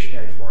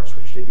Expeditionary Force,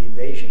 which did the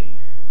invasion.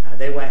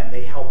 They went and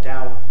they helped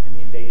out in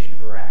the invasion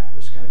of Iraq. It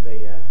was kind of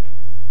a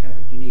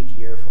unique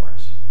year for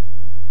us.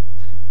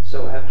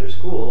 So after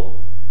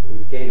school,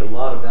 we've gained a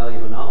lot of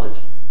valuable knowledge.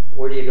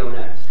 Where do you go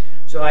next?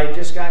 So I had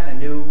just gotten a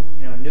new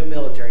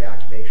military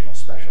occupational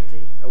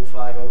specialty,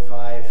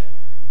 0505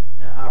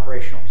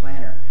 operational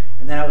planner,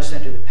 and then I was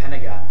sent to the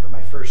Pentagon for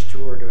my first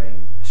tour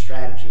doing a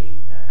strategy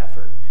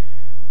effort.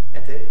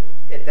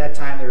 At that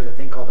time, there was a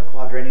thing called the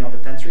Quadrennial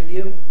Defense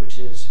Review, which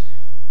is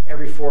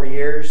every 4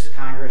 years,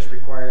 Congress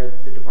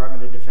required the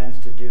Department of Defense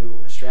to do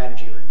a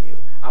strategy review.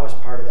 I was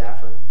part of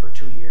that for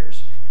 2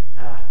 years.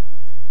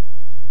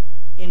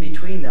 In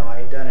between, though, I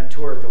had done a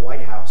tour at the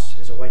White House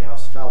as a White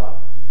House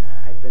fellow.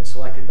 I'd been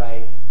selected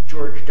by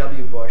George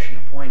W. Bush and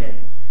appointed,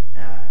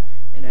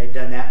 and I'd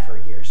done that for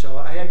a year. So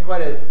I had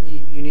quite a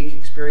unique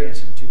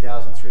experience in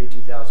 2003,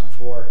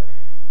 2004,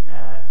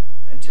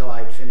 until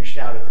I'd finished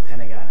out at the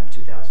Pentagon in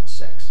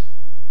 2006.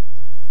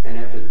 And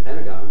after the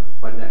Pentagon,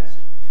 what next?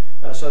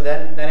 So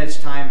then it's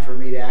time for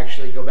me to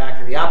actually go back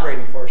to the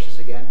operating forces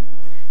again.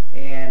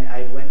 And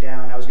I went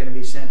down, I was going to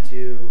be sent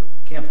to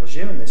Camp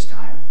Lejeune this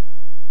time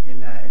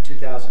in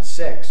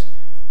 2006.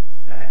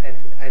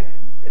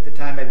 At the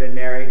time I'd been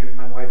married,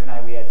 my wife and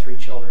I, we had 3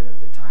 children at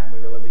the time. We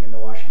were living in the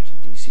Washington,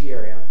 D.C.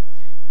 area.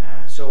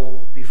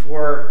 So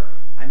before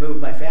I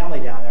moved my family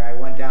down there, I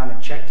went down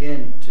and checked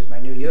in to my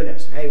new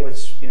unit. Said, hey,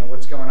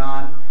 what's going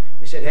on?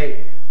 They said,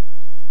 hey,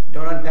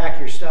 don't unpack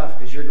your stuff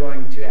because you're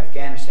going to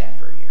Afghanistan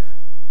for a year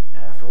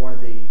for one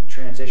of the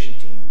transition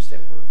teams that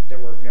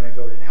were going to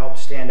go to help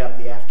stand up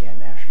the Afghan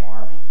National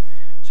Army.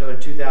 So in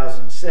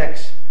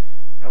 2006,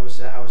 I was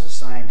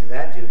assigned to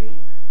that duty,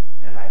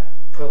 and I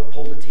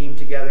pulled a team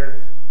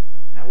together.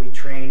 We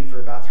trained for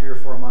about 3 or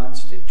 4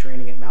 months, did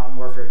training at Mountain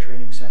Warfare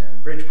Training Center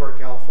in Bridgeport,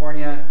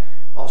 California,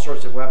 all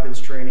sorts of weapons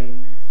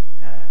training,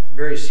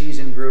 very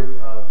seasoned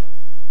group of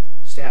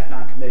staff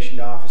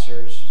non-commissioned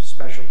officers,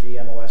 specialty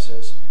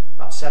MOSs,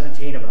 about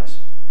 17 of us,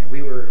 and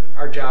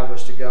our job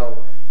was to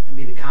go and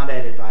be the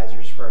combat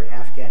advisors for an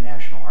Afghan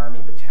National Army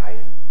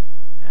battalion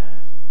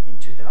in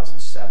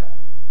 2007.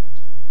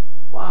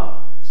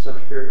 Wow. So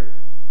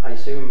I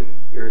assume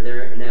you're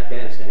there in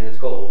Afghanistan, it's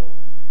cold,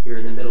 you're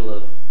in the middle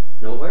of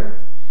nowhere?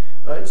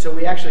 So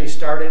we actually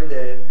started,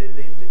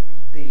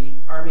 the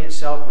Army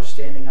itself was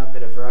standing up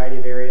at a variety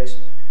of areas.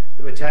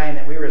 The battalion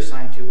that we were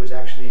assigned to was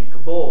actually in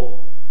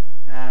Kabul,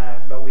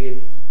 but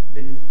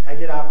I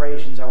did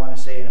operations, I want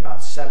to say, in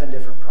about 7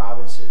 different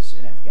provinces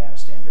in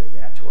Afghanistan during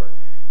that tour.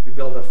 We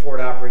built a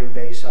forward operating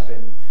base up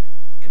in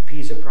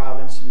Kapisa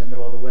province in the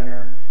middle of the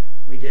winter.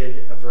 We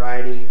did a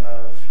variety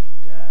of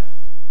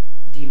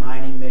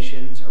demining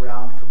missions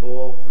around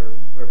Kabul.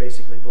 We're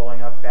basically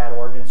blowing up bad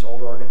ordnance,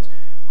 old ordnance.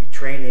 We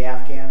trained the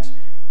Afghans,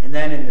 and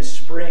then in the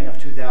spring of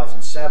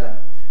 2007,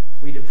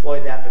 we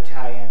deployed that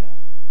battalion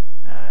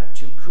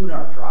to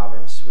Kunar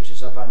province, which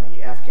is up on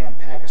the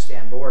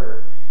Afghan-Pakistan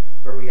border,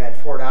 where we had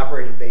forward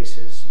operating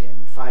bases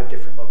in 5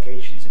 different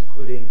locations,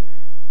 including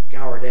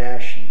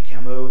Gowardash and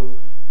Kamu,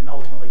 and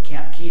ultimately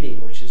Camp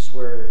Keating, which is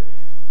where,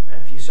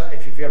 if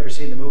you've ever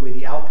seen the movie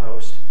The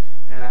Outpost,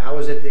 I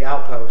was at the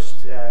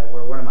outpost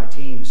where one of my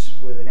teams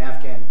with an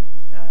Afghan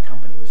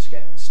company was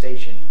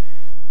stationed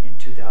in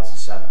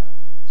 2007.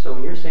 So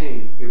when you're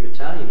saying your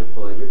battalion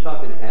deployed, you're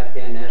talking the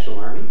Afghan National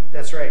Army?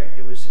 That's right.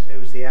 It was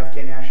the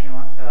Afghan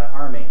National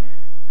Army,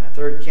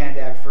 3rd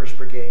Kandak 1st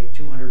Brigade,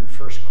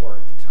 201st Corps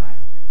at the time.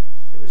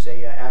 It was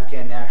a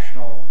Afghan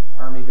National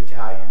Army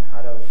battalion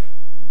out of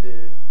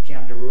the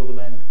Camp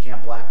Darulaman,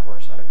 Camp Black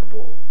Horse out of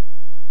Kabul.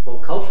 Well,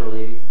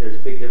 culturally, there's a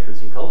big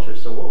difference in culture.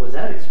 So what was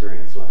that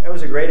experience like? It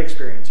was a great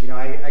experience. You know,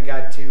 I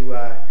got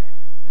to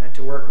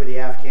work with the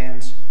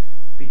Afghans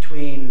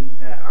between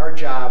our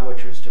job,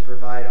 which was to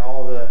provide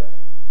all the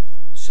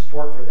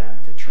support for them,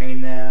 to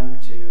train them,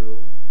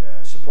 to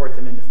support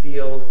them in the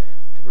field,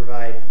 to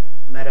provide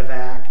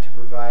medevac, to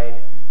provide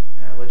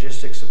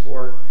logistic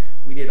support.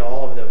 We did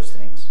all of those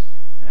things.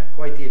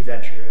 Quite the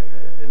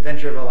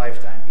adventure of a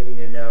lifetime, getting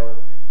to know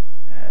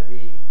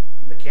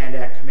the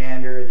Kandak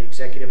commander, the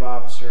executive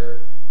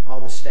officer, all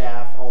the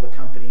staff, all the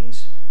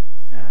companies.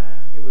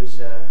 It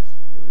was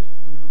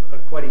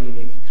quite a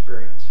unique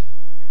experience.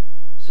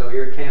 So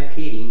you're at Camp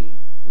Keating,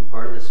 and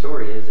part of the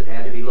story is it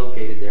had to be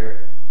located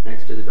there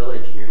next to the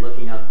village, and you're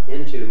looking up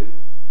into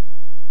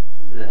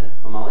the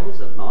Himalayas,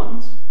 the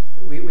mountains?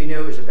 We knew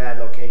it was a bad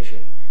location.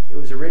 It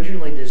was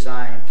originally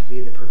designed to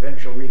be the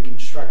provincial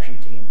reconstruction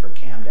team for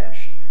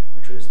Kamdesh,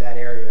 which was that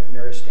area of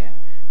Nuristan.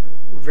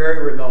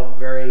 Very remote,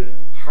 very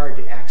hard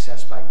to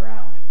access by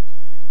ground.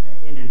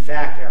 And in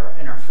fact,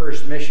 in our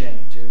first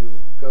mission to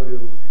go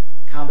to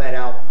Combat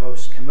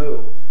Outpost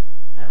Kamu,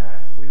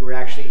 we were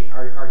actually,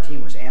 our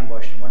team was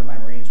ambushed, and one of my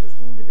Marines was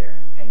wounded there,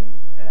 and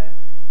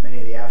many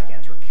of the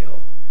Afghans were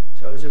killed.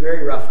 So it was a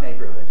very rough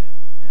neighborhood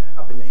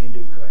up in the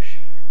Hindu Kush.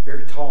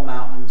 Very tall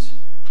mountains.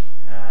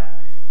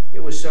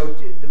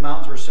 The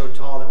mountains were so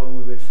tall that when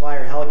we would fly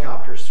our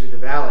helicopters through the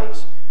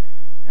valleys,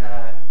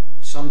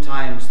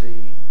 sometimes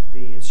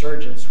the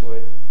insurgents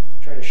would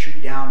try to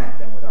shoot down at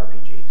them with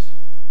RPGs.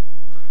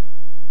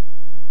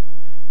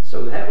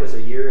 So that was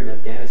a year in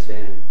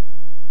Afghanistan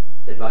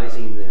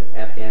advising the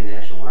Afghan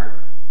National Army.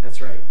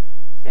 That's right.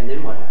 And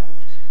then what happened?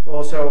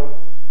 Well, so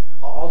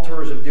all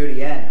tours of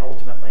duty end,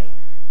 ultimately.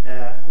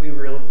 We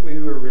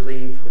were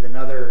relieved with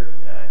another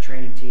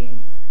training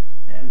team,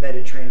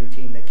 embedded training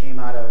team that came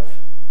out of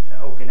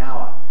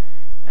Okinawa,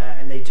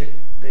 and they took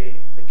the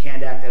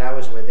Kandak that I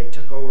was with. They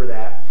took over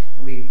that,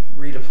 and we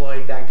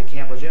redeployed back to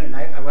Camp Lejeune. And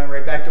I went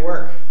right back to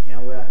work. You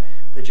know,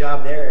 the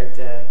job there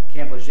at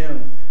Camp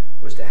Lejeune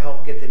was to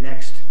help get the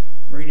next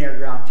Marine Air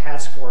Ground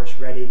Task Force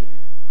ready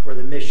for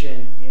the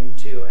mission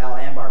into Al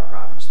Anbar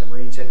province. The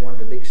Marines had one of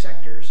the big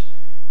sectors,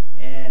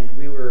 and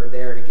we were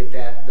there to get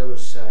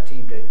those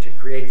team to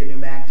create the new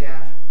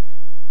MAGTF,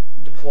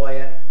 deploy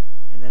it,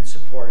 and then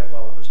support it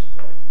while it was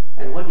deployed.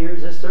 And what year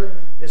is this, sir?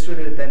 This would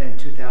have been in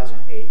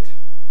 2008.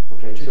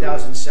 Okay,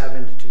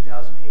 2007 to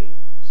 2008.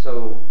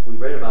 So we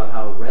read about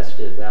how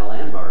restive Al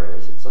Anbar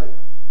is. It's like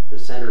the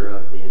center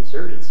of the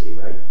insurgency,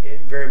 right?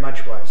 It very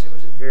much was. It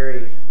was a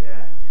very,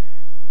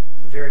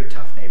 very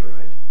tough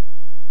neighborhood.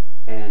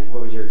 And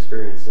what was your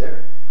experience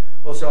there?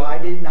 Well, so I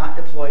did not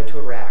deploy to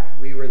Iraq.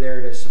 We were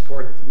there to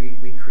support,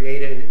 we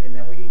created and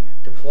then we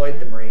deployed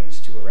the Marines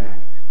to Iraq.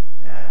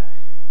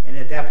 And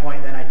at that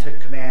point, then I took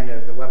command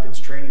of the Weapons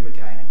Training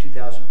Battalion in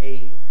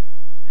 2008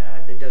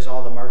 that does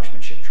all the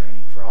marksmanship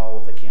training for all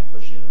of the Camp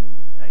Lejeune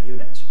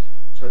units.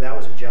 So that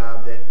was a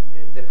job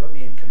that put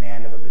me in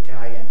command of a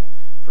battalion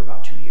for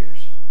about 2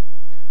 years.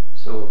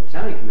 So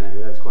battalion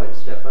commander, that's quite a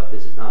step up,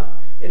 is it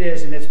not? It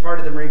is, and it's part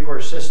of the Marine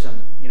Corps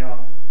system. You know,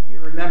 you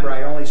remember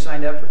I only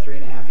signed up for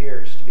 3.5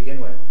 years to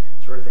begin with,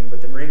 sort of thing.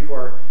 But the Marine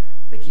Corps,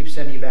 they keep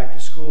sending you back to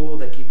school.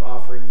 They keep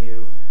offering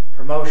you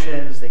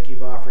promotions. They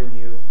keep offering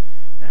you,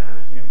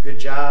 good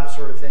jobs,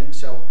 sort of thing.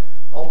 So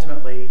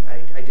ultimately,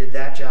 I did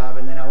that job,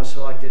 and then I was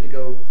selected to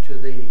go to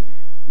the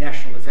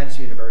National Defense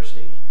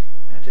University,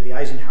 to the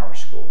Eisenhower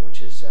School,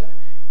 which is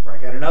where I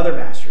got another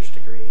master's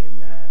degree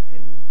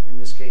in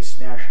this case,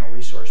 National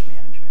Resource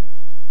Management.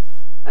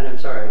 And I'm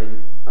sorry,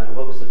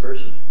 what was the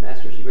first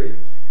master's degree?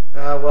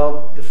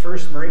 Well, the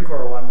first Marine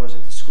Corps one was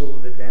at the School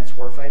of Advanced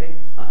Warfighting.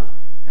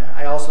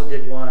 I also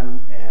did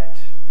one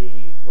at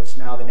what's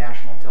now the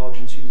National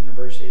Intelligence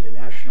University, the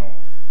National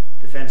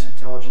Defense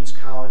Intelligence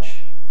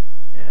College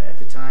at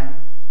the time,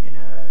 in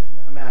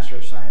a Master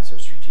of Science of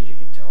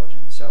Strategic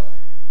Intelligence. So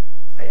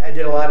I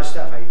did a lot of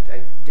stuff.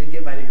 I did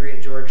get my degree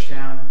at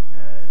Georgetown.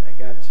 I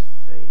got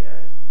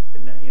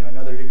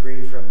another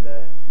degree from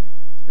the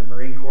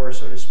Marine Corps,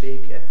 so to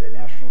speak, at the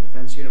National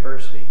Defense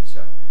University.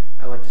 So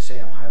I like to say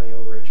I'm highly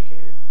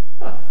overeducated.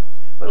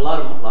 But a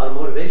lot of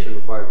motivation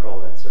required for all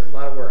that, sir. A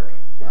lot of work.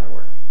 A lot of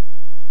work.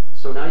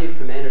 So now you've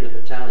commanded a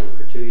battalion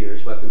for 2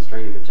 years, weapons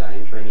training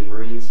battalion, training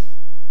Marines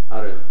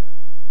how to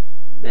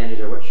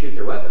manage or shoot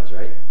their weapons,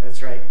 right?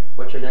 That's right.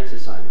 What's your next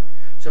assignment?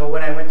 So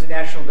when I went to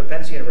National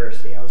Defense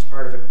University, I was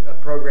part of a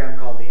program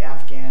called the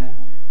Afghan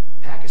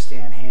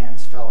Pakistan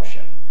Hands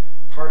Fellowship.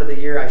 Part of the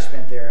year I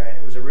spent there,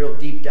 it was a real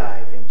deep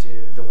dive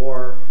into the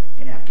war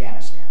in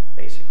Afghanistan,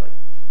 basically.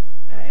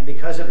 And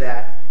because of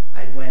that,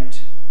 I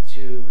went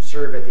to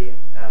serve at the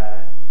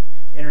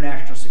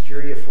International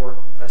Security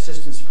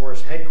Assistance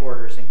Force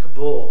headquarters in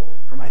Kabul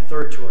for my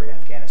third tour in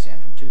Afghanistan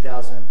from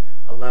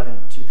 2011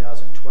 to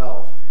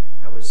 2012.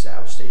 I was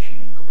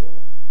stationed in Kabul.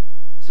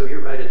 So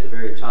you're right at the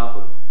very top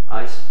of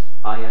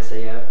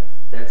ISAF.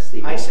 That's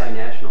the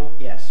multinational?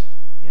 Yes.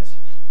 Yes.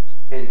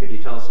 And could you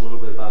tell us a little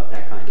bit about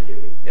that kind of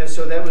duty? Yeah,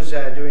 so that was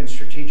doing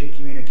strategic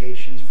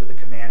communications for the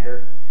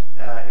commander.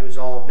 It was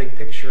all big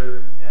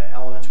picture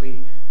elements.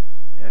 We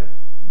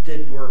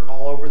did work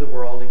all over the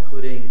world,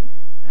 including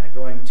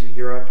going to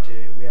Europe.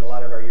 We had a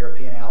lot of our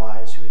European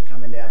allies who had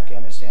come into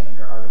Afghanistan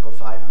under Article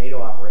 5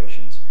 NATO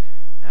operations,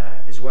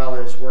 as well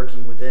as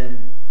working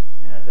within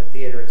the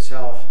theater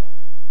itself,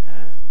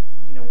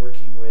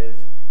 working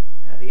with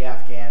the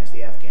Afghans,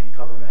 the Afghan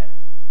government,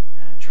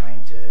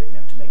 trying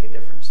to make a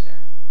difference there.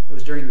 It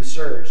was during the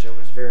surge, so it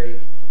was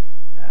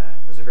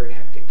a very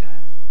hectic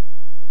time.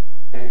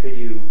 And could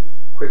you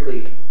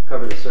quickly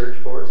cover the surge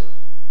for us?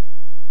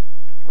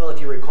 Well,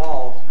 if you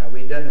recall,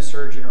 we'd done the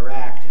surge in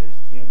Iraq to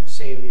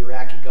save the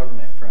Iraqi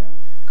government from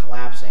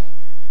collapsing.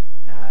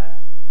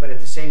 But at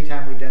the same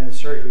time we'd done the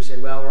surge, we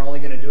said, well, we're only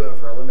going to do it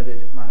for a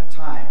limited amount of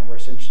time, and we're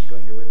essentially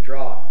going to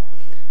withdraw.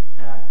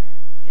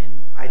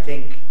 And I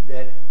think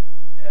that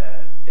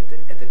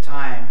at the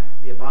time,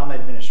 the Obama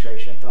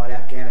administration thought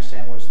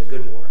Afghanistan was the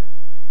good war.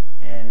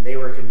 And they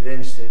were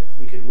convinced that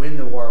we could win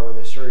the war with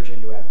a surge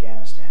into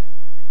Afghanistan.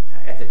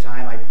 At the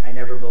time, I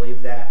never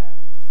believed that.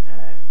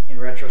 In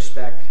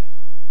retrospect,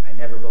 I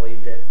never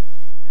believed it.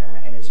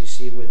 And as you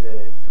see with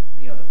the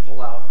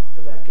pullout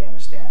of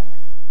Afghanistan,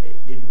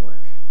 it didn't work.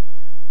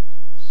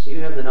 So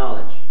you have the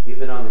knowledge. You've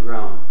been on the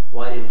ground.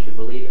 Why didn't you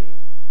believe it?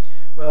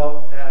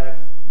 Well,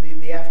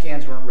 the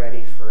Afghans weren't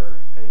ready for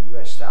a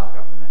U.S.-style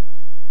government.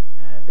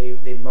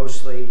 They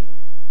mostly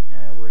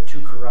were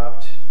too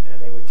corrupt.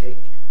 They would take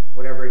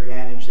whatever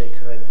advantage they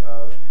could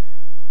of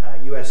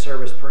U.S.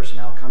 service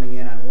personnel coming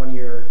in on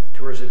one-year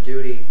tours of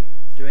duty,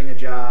 doing a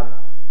job,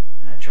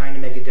 trying to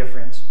make a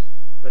difference.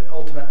 But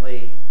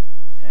ultimately,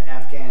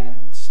 Afghan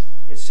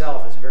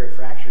itself is a very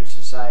fractured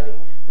society.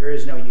 There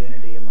is no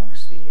unity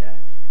amongst the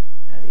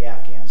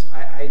Afghans.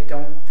 I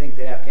don't think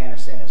that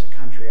Afghanistan is a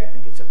country. I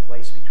think it's a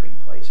place between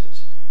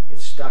places.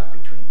 It's stuck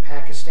between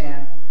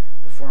Pakistan,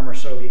 the former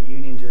Soviet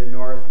Union to the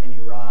north, and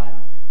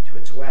Iran to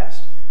its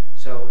west.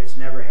 So it's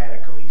never had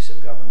a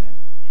cohesive government,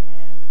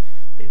 and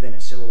they've been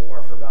at civil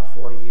war for about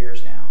 40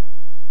 years now.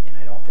 And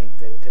I don't think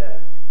that the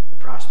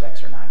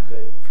prospects are not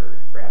good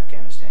for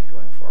Afghanistan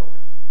going forward.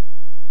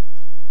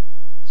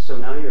 So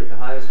now you're at the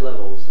highest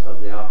levels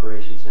of the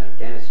operations in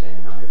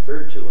Afghanistan on your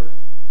third tour.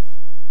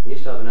 You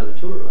still have another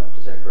tour left,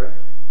 is that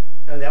correct?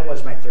 No, that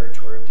was my third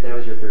tour of duty. That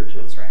was your third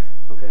tour? That's right.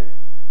 Okay.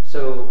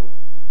 So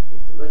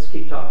let's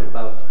keep talking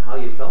about how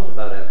you felt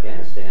about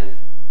Afghanistan.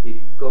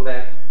 You go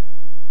back,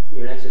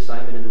 your next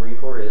assignment in the Marine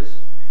Corps is?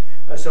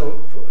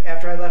 So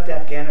after I left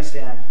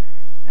Afghanistan,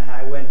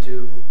 I went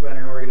to run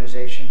an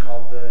organization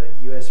called the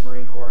U.S.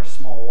 Marine Corps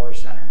Small War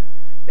Center.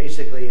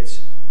 Basically,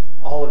 it's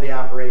all of the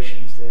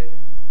operations that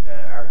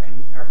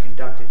are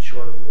conducted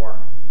short of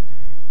war.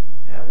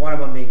 One of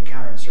them being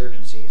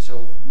counterinsurgency.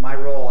 So my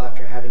role,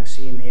 after having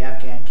seen the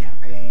Afghan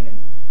campaign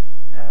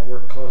and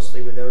worked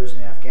closely with those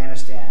in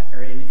Afghanistan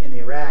or in the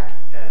Iraq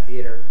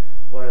theater,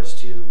 was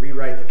to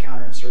rewrite the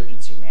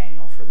counterinsurgency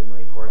manual for the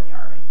Marine Corps and the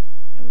Army,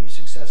 and we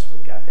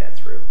successfully got that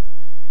through.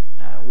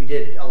 We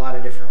did a lot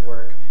of different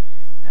work.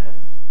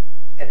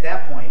 At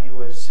that point, it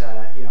was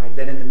I'd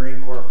been in the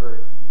Marine Corps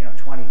for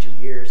 22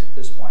 years at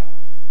this point,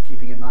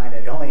 keeping in mind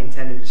I'd only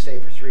intended to stay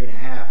for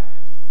 3.5.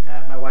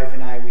 My wife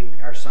and I,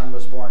 our son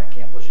was born at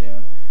Camp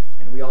Lejeune,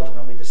 and we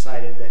ultimately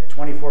decided that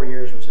 24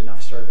 years was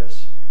enough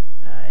service,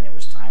 and it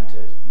was time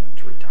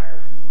to retire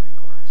from the Marine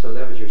Corps. So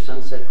that was your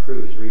sunset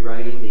cruise,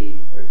 rewriting the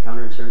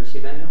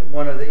counterinsurgency manual?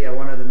 One of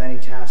the many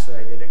tasks that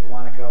I did at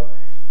Quantico.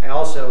 I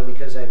also,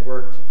 because I'd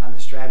worked on the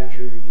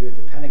strategy review at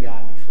the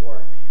Pentagon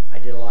before, I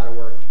did a lot of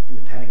work in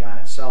the Pentagon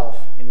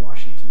itself in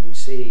Washington,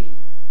 D.C.,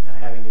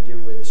 having to do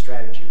with the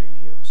strategy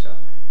review. So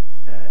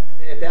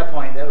at that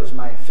point, that was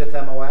my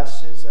 5th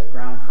MOS as a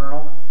ground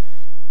colonel.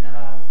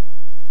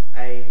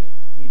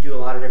 You do a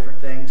lot of different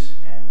things,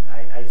 and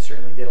I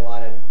certainly did a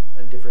lot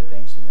of different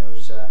things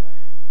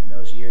in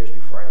those years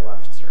before I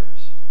left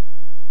service.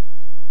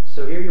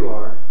 So here you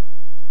are,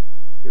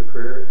 your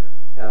career,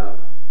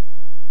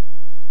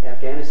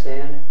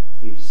 Afghanistan,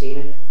 you've seen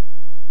it,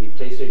 you've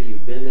tasted it,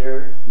 you've been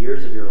there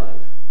years of your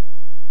life.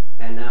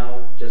 And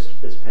now,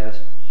 just this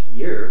past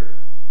year,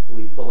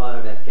 we pull out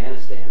of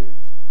Afghanistan.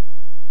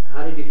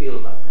 How did you feel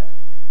about that?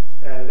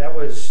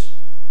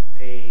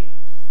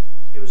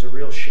 It was a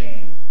real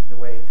shame the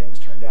way things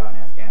turned out in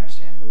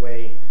Afghanistan, the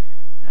way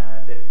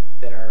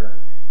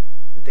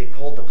that they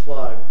pulled the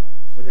plug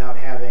without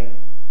having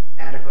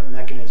adequate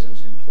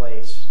mechanisms in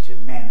place to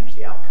manage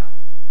the outcome,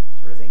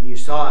 sort of thing. You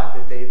saw it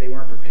that they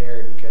weren't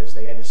prepared because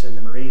they had to send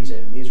the Marines in.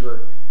 And these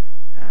were,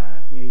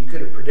 you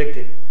could have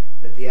predicted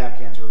that the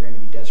Afghans were going to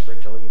be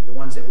desperate to leave. The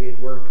ones that we had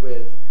worked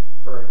with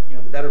for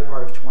the better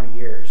part of 20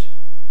 years,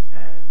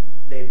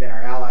 they'd been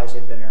our allies,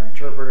 they'd been our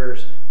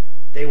interpreters.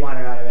 They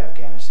wanted out of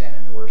Afghanistan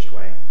in the worst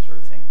way, sort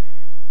of thing.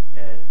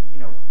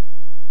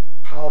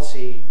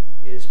 Policy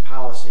is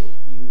policy.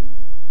 You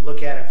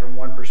look at it from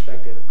one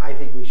perspective. I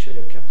think we should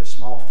have kept a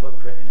small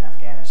footprint in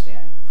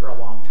Afghanistan for a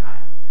long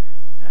time.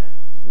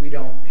 We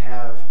don't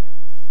have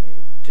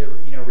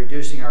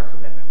reducing our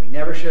commitment. We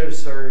never should have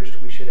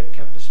surged. We should have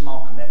kept a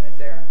small commitment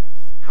there.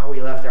 How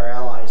we left our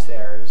allies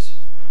there is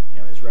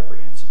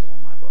reprehensible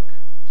in my book.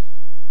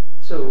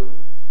 So,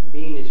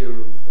 being as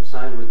you're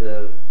assigned with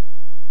the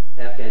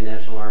Afghan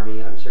National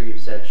Army, I'm sure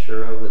you've sat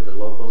Shura with the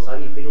locals. How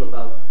do you feel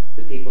about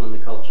the people and the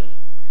culture?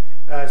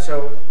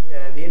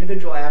 The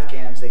individual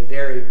Afghans, they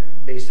vary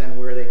based on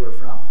where they were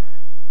from.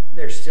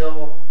 They're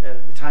still,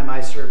 at the time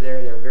I served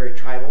there, they're a very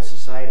tribal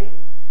society.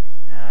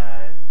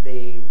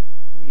 They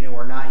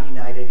were not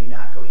united,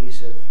 not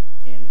cohesive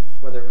in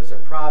whether it was a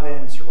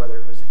province or whether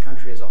it was the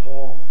country as a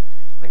whole.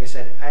 Like I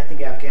said, I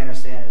think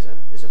Afghanistan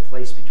is a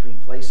place between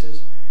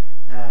places.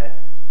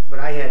 But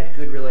I had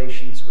good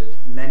relations with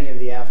many of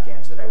the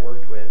Afghans that I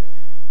worked with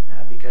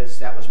because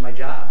that was my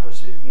job.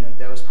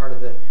 That was part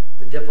of the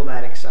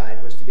diplomatic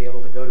side, was to be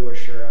able to go to a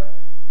shura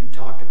and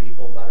talk to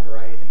people about a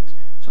variety of things.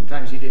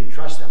 Sometimes you didn't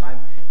trust them.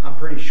 I'm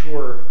pretty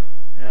sure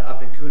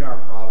up in Kunar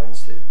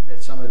province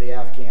that some of the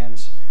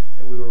Afghans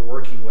that we were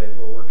working with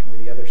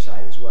the other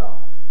side as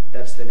well. But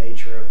that's the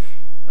nature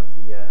of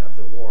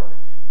the war,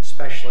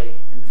 especially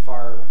in the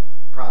far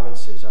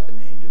provinces up in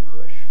the Hindu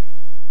Kush.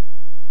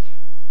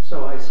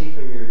 So I see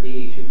from your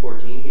DD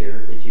 214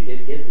 here that you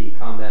did get the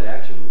combat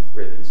action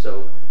ribbon.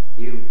 So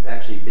you've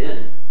actually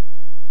been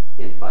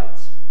in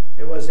fights.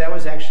 That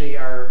was actually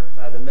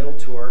the middle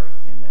tour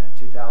in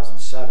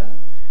 2007.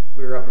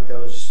 We were up at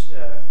those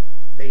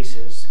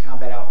bases,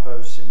 combat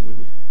outposts,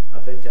 and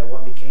up at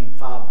what became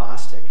Fob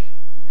Bostic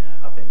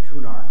up in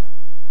Kunar.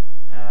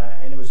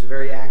 And it was a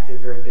very active,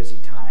 very busy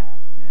time.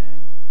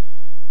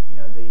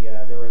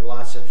 There were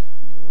lots of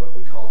what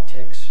we call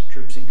ticks,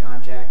 troops in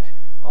contact,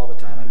 all the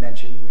time. I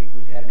mentioned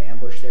we'd had an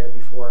ambush there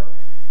before,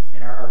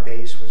 and our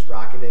base was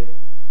rocketed,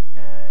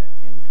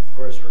 and of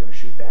course we're going to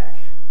shoot back.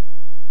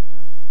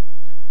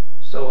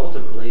 So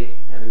ultimately,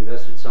 having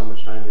invested so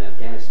much time in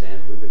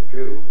Afghanistan, we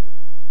withdrew.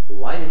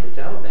 Why did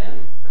the Taliban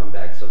come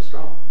back so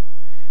strong?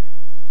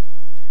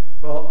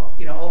 Well,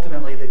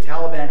 ultimately the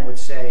Taliban would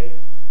say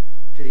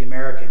to the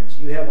Americans,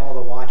 you have all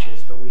the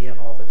watches, but we have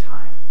all the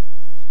time.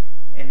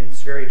 And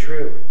it's very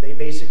true. They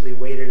basically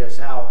waited us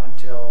out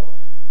until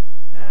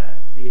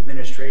the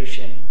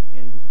administration,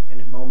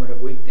 in a moment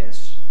of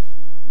weakness,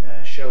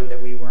 showed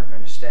that we weren't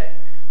going to stay.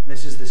 And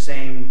this is the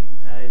same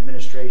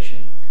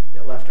administration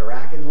that left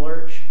Iraq in the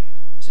lurch.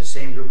 It's the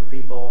same group of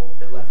people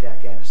that left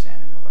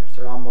Afghanistan in the lurch.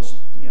 They're almost,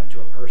 to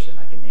a person.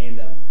 I can name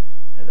them,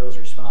 those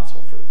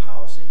responsible for the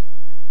policy.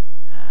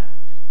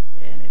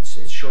 And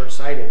it's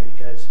short-sighted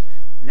because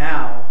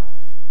now,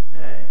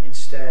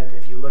 instead,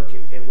 if you look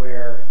at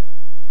where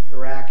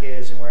Iraq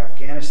is and where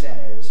Afghanistan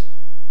is,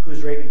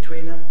 who's right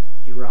between them?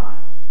 Iran.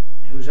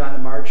 And who's on the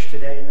march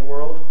today in the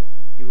world?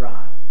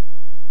 Iran.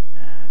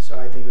 So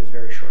I think it was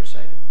very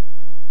short-sighted.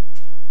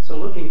 So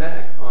looking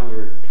back on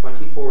your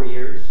 24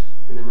 years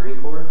in the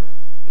Marine Corps,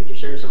 could you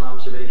share some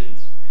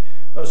observations?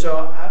 Oh,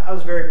 so I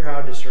was very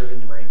proud to serve in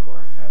the Marine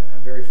Corps.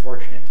 I'm very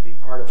fortunate to be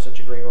part of such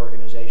a great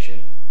organization.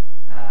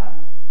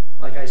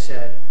 Like I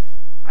said,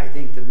 I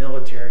think the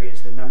military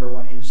is the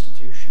 #1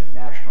 institution of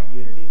national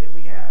unity that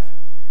we have.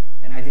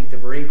 And I think the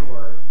Marine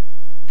Corps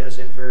does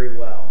it very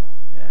well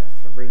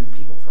for bringing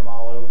people from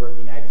all over the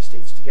United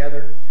States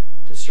together,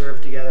 to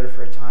serve together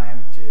for a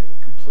time, to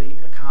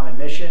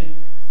mission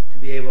to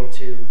be able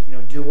to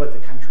do what the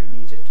country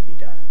needs it to be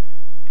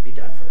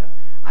done for them.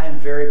 I am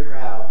very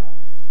proud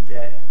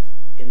that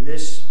in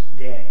this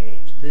day and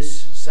age, this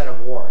set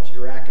of wars,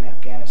 Iraq and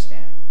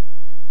Afghanistan,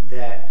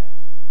 that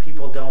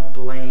people don't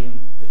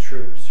blame the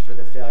troops for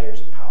the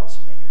failures of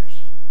policymakers.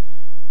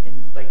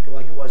 And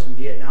like it was in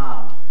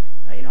Vietnam,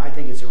 I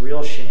think it's a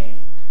real shame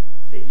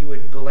that you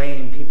would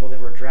blame people that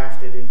were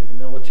drafted into the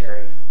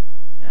military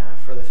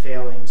for the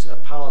failings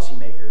of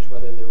policymakers,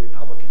 whether they're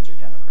Republicans or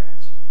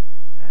Democrats.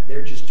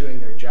 They're just doing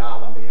their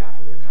job on behalf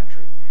of their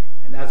country.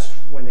 And that's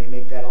when they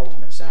make that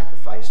ultimate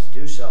sacrifice to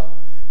do so.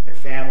 Their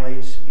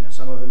families,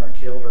 some of them are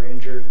killed or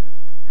injured.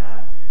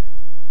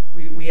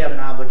 We have an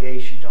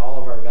obligation to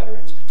all of our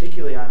veterans,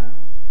 particularly on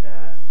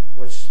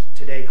what's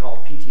today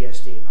called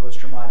PTSD,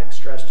 post-traumatic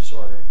stress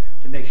disorder,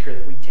 to make sure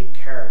that we take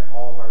care of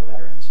all of our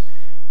veterans.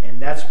 And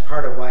that's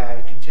part of why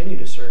I continue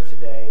to serve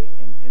today,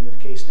 in the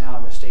case now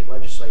in the state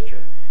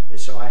legislature,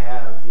 is so I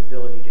have the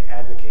ability to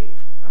advocate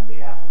on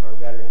behalf of our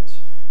veterans,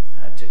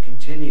 to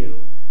continue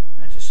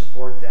to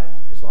support them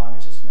as long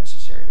as it's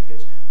necessary,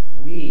 because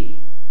we,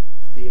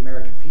 the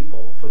American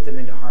people, put them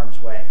into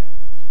harm's way,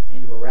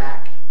 into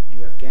Iraq,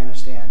 into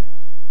Afghanistan,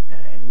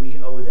 and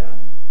we owe them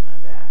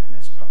that. And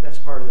that's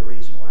part of the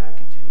reason why I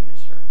continue to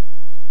serve.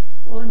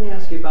 Well, let me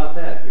ask you about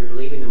that. You're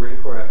leaving the Marine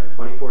Corps after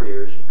 24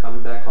 years, you're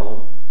coming back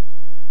home,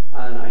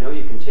 and I know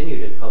you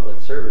continued in public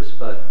service,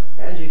 but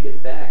as you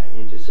get back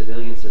into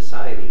civilian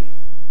society,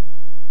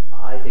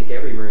 I think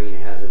every Marine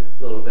has a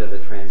little bit of a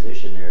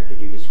transition there. Could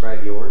you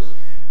describe yours?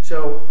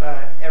 So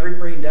every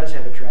Marine does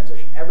have a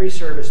transition. Every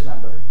service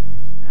member,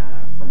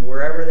 from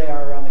wherever they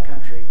are around the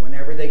country,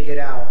 whenever they get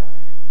out,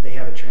 they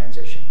have a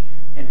transition.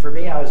 And for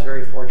me, I was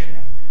very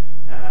fortunate.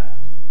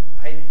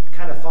 I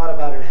kind of thought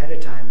about it ahead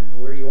of time.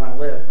 Where do you want to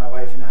live? My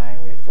wife and I,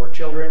 we had 4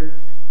 children.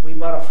 We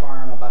bought a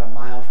farm about a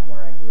mile from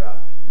where I grew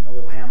up, in the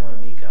little hamlet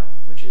of Mico,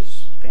 which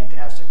is a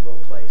fantastic little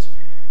place.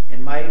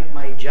 And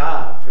my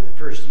job for the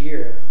first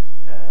year,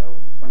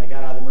 when I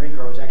got out of the Marine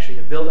Corps, was actually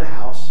to build a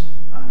house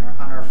on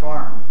our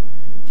farm,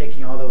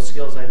 taking all those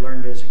skills I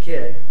learned as a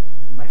kid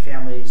in my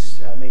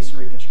family's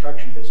masonry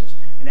construction business,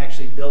 and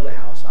actually build a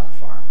house on a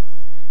farm.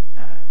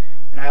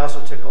 And I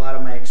also took a lot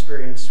of my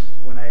experience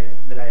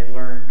that I had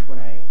learned when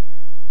I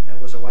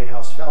was a White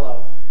House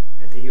fellow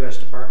at the U.S.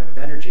 Department of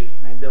Energy,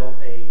 and I built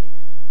a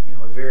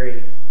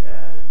very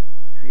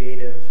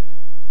creative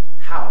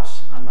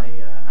house on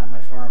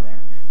my farm there.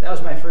 That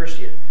was my first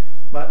year,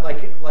 but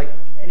like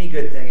any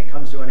good thing, it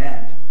comes to an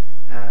end.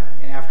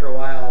 And after a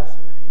while,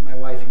 my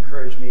wife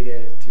encouraged me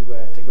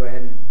to go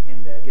ahead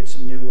and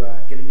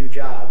get a new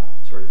job,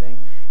 sort of thing.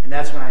 And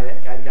that's when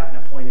I'd gotten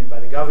appointed by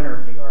the governor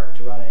of New York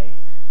to run a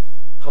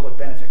public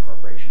benefit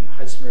corporation, the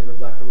Hudson River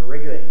Black River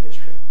Regulating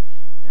District,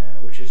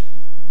 which is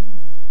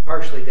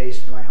partially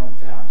based in my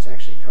hometown. It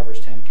actually covers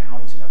 10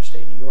 counties in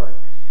upstate New York.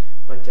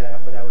 But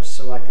I was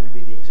selected to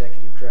be the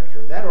executive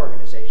director of that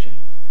organization.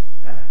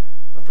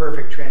 A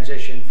perfect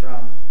transition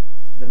from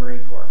the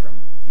Marine Corps, from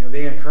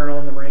being a colonel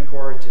in the Marine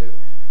Corps to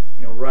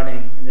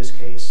running, in this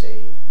case,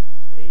 a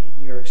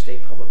New York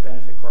State public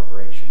benefit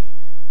corporation.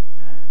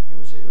 It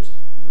was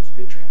a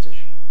good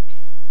transition.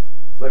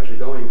 But you're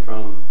going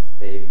from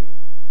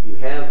you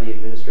have the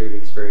administrative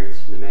experience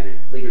and the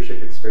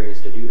leadership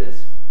experience to do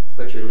this,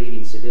 but you're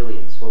leading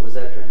civilians. What was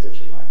that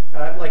transition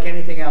like? Like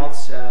anything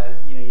else,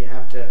 you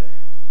have to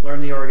learn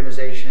the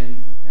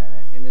organization.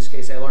 In this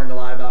case, I learned a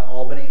lot about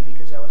Albany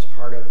because I was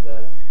part of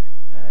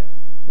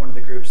one of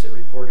the groups that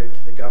reported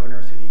to the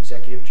governor through the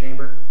executive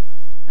chamber.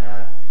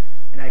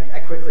 And I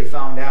quickly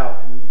found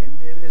out, and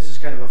this is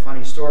kind of a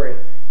funny story,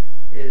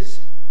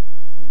 is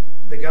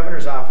the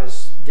governor's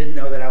office didn't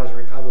know that I was a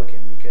Republican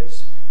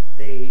because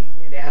they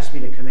had asked me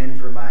to come in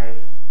for my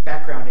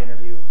background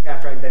interview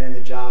after I'd been in the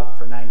job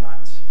for 9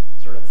 months,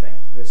 sort of thing.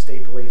 The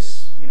state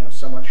police,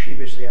 somewhat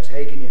sheepishly asked,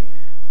 "Hey,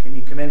 can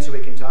you come in so we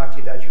can talk to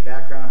you about your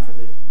background for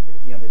the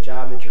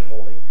job that you're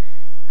holding?"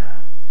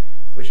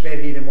 Which made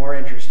it even more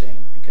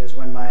interesting because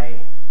when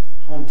my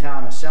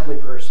hometown assembly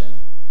person,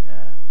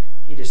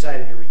 he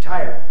decided to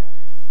retire,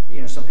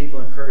 some people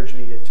encouraged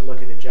me to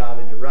look at the job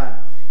and to run.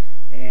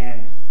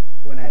 And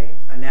when I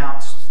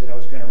announced that I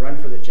was going to run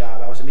for the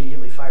job, I was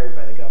immediately fired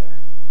by the governor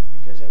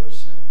because I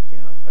was,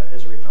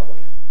 as a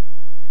Republican,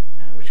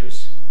 which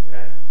was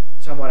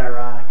somewhat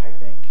ironic, I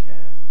think,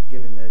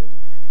 given that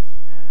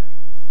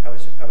I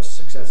was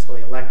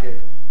successfully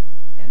elected,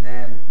 and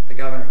then the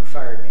governor who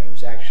fired me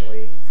was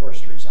actually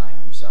forced to resign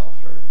himself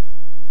for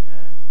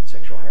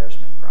sexual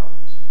harassment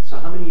problems. So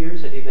how many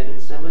years have you been an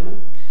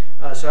assemblyman?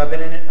 So I've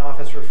been in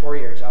office for 4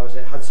 years. I was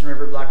at Hudson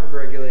River Black River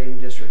Regulating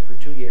District for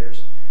 2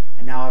 years,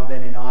 and now I've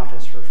been in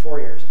office for 4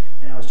 years.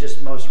 And I was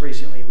just most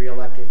recently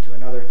reelected to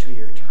another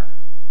 2-year term.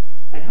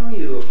 And how are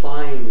you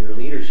applying your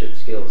leadership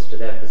skills to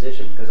that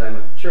position? Because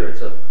I'm sure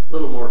it's a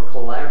little more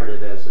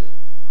collaborative as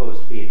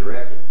opposed to being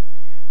directive.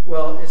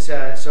 Well,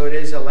 so it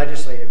is a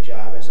legislative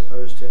job as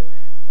opposed to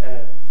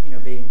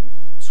being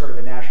sort of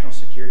a national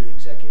security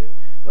executive.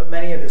 But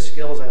many of the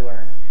skills I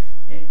learned,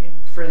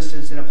 for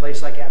instance, in a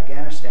place like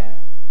Afghanistan,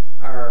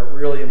 are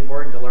really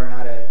important to learn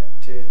how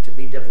to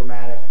be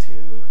diplomatic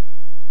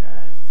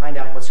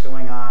what's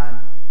going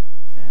on,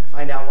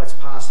 find out what's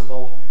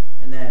possible,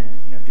 and then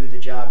do the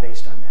job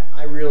based on that.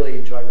 I really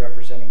enjoy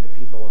representing the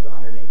people of the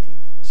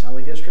 118th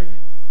Assembly District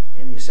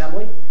in the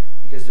Assembly,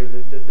 because they're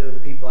the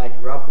people I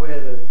grew up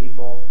with, they're the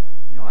people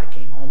I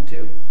came home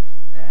to,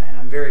 and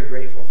I'm very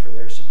grateful for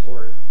their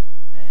support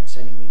and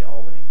sending me to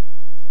Albany.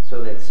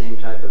 So that same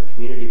type of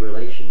community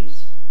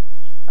relations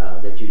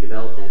that you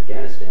developed in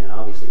Afghanistan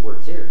obviously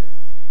works here.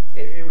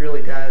 It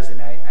really does, and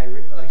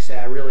like I say,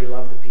 I really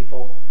love the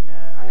people.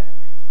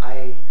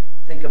 I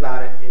think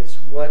about it as,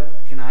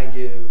 what can I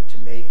do to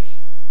make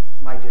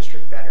my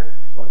district better?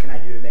 What can I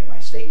do to make my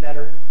state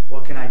better?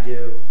 What can I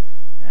do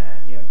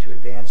to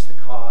advance the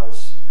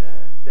cause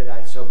that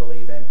I so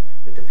believe in,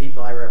 that the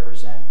people I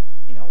represent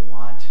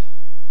want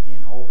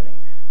in Albany?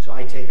 So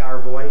I take our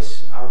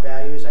voice, our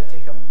values, I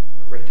take them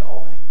right to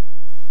Albany.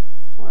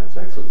 Well, that's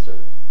excellent, sir.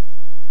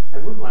 I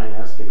would want to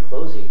ask in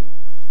closing,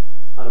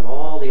 out of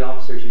all the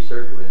officers you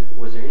served with,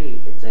 was there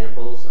any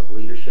examples of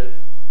leadership,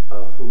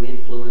 of who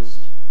influenced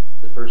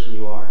the person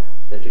you are,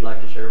 that you'd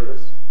like to share with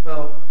us?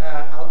 Well,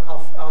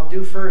 I'll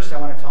do first, I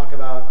want to talk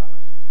about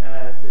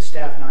the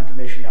staff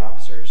non-commissioned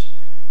officers,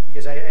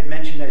 because I had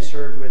mentioned I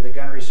served with the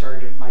Gunnery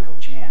Sergeant Michael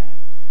Chan.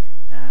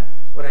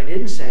 What I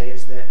didn't say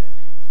is that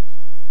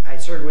I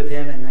served with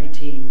him in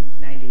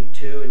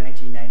 1992 and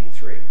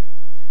 1993.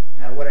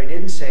 What I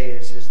didn't say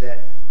is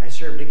that I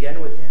served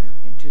again with him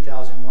in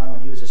 2001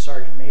 when he was a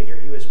sergeant major.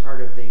 He was part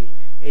of the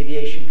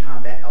aviation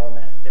combat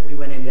element that we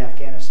went into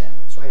Afghanistan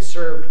with. So I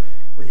served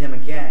with him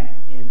again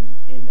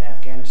in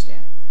Afghanistan.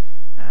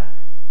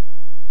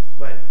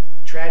 But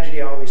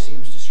tragedy always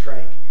seems to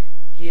strike.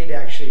 He had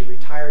actually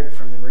retired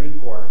from the Marine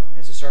Corps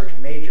as a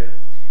sergeant major,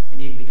 and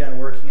he'd begun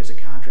working as a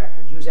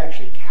contractor. He was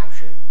actually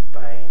captured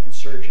by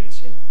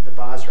insurgents in the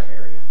Basra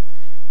area.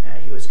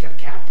 He was kept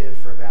captive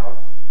for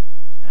about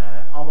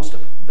almost a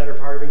better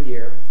part of a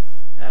year,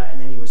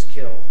 and then he was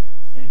killed.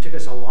 And it took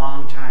us a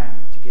long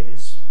time to get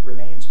his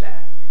remains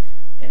back.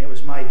 And it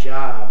was my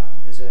job,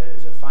 as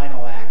a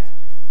final act,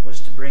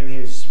 was to bring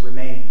his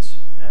remains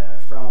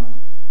from,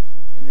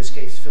 in this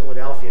case,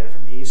 Philadelphia,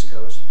 from the East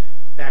Coast,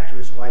 back to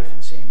his wife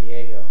in San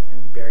Diego,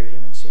 and we buried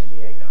him in San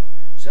Diego.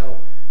 So,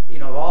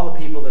 of all the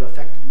people that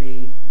affected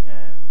me,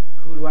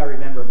 who do I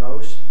remember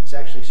most? It's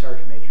actually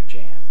Sergeant Major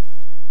Chan,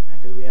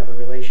 because we have a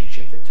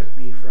relationship that took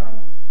me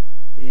from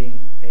being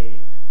a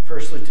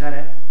first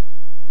lieutenant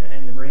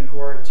in the Marine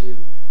Corps to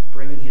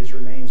bringing his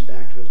remains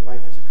back to his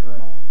wife as a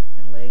colonel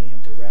and laying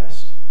him to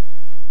rest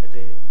at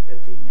the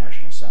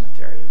National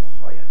Cemetery in La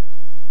Jolla.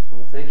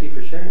 Well, thank you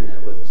for sharing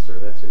that with us, sir.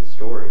 That's a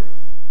story.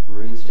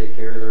 Marines take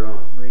care of their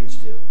own. Marines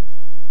do.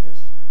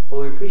 Yes.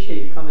 Well, we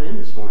appreciate you coming in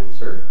this morning,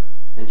 sir,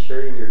 and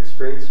sharing your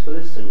experience with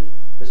us, and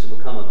this will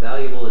become a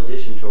valuable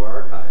addition to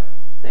our archive.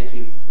 Thank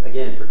you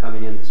again for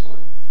coming in this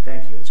morning.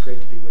 Thank you. It's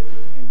great to be with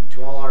you. And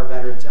to all our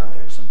veterans out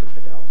there,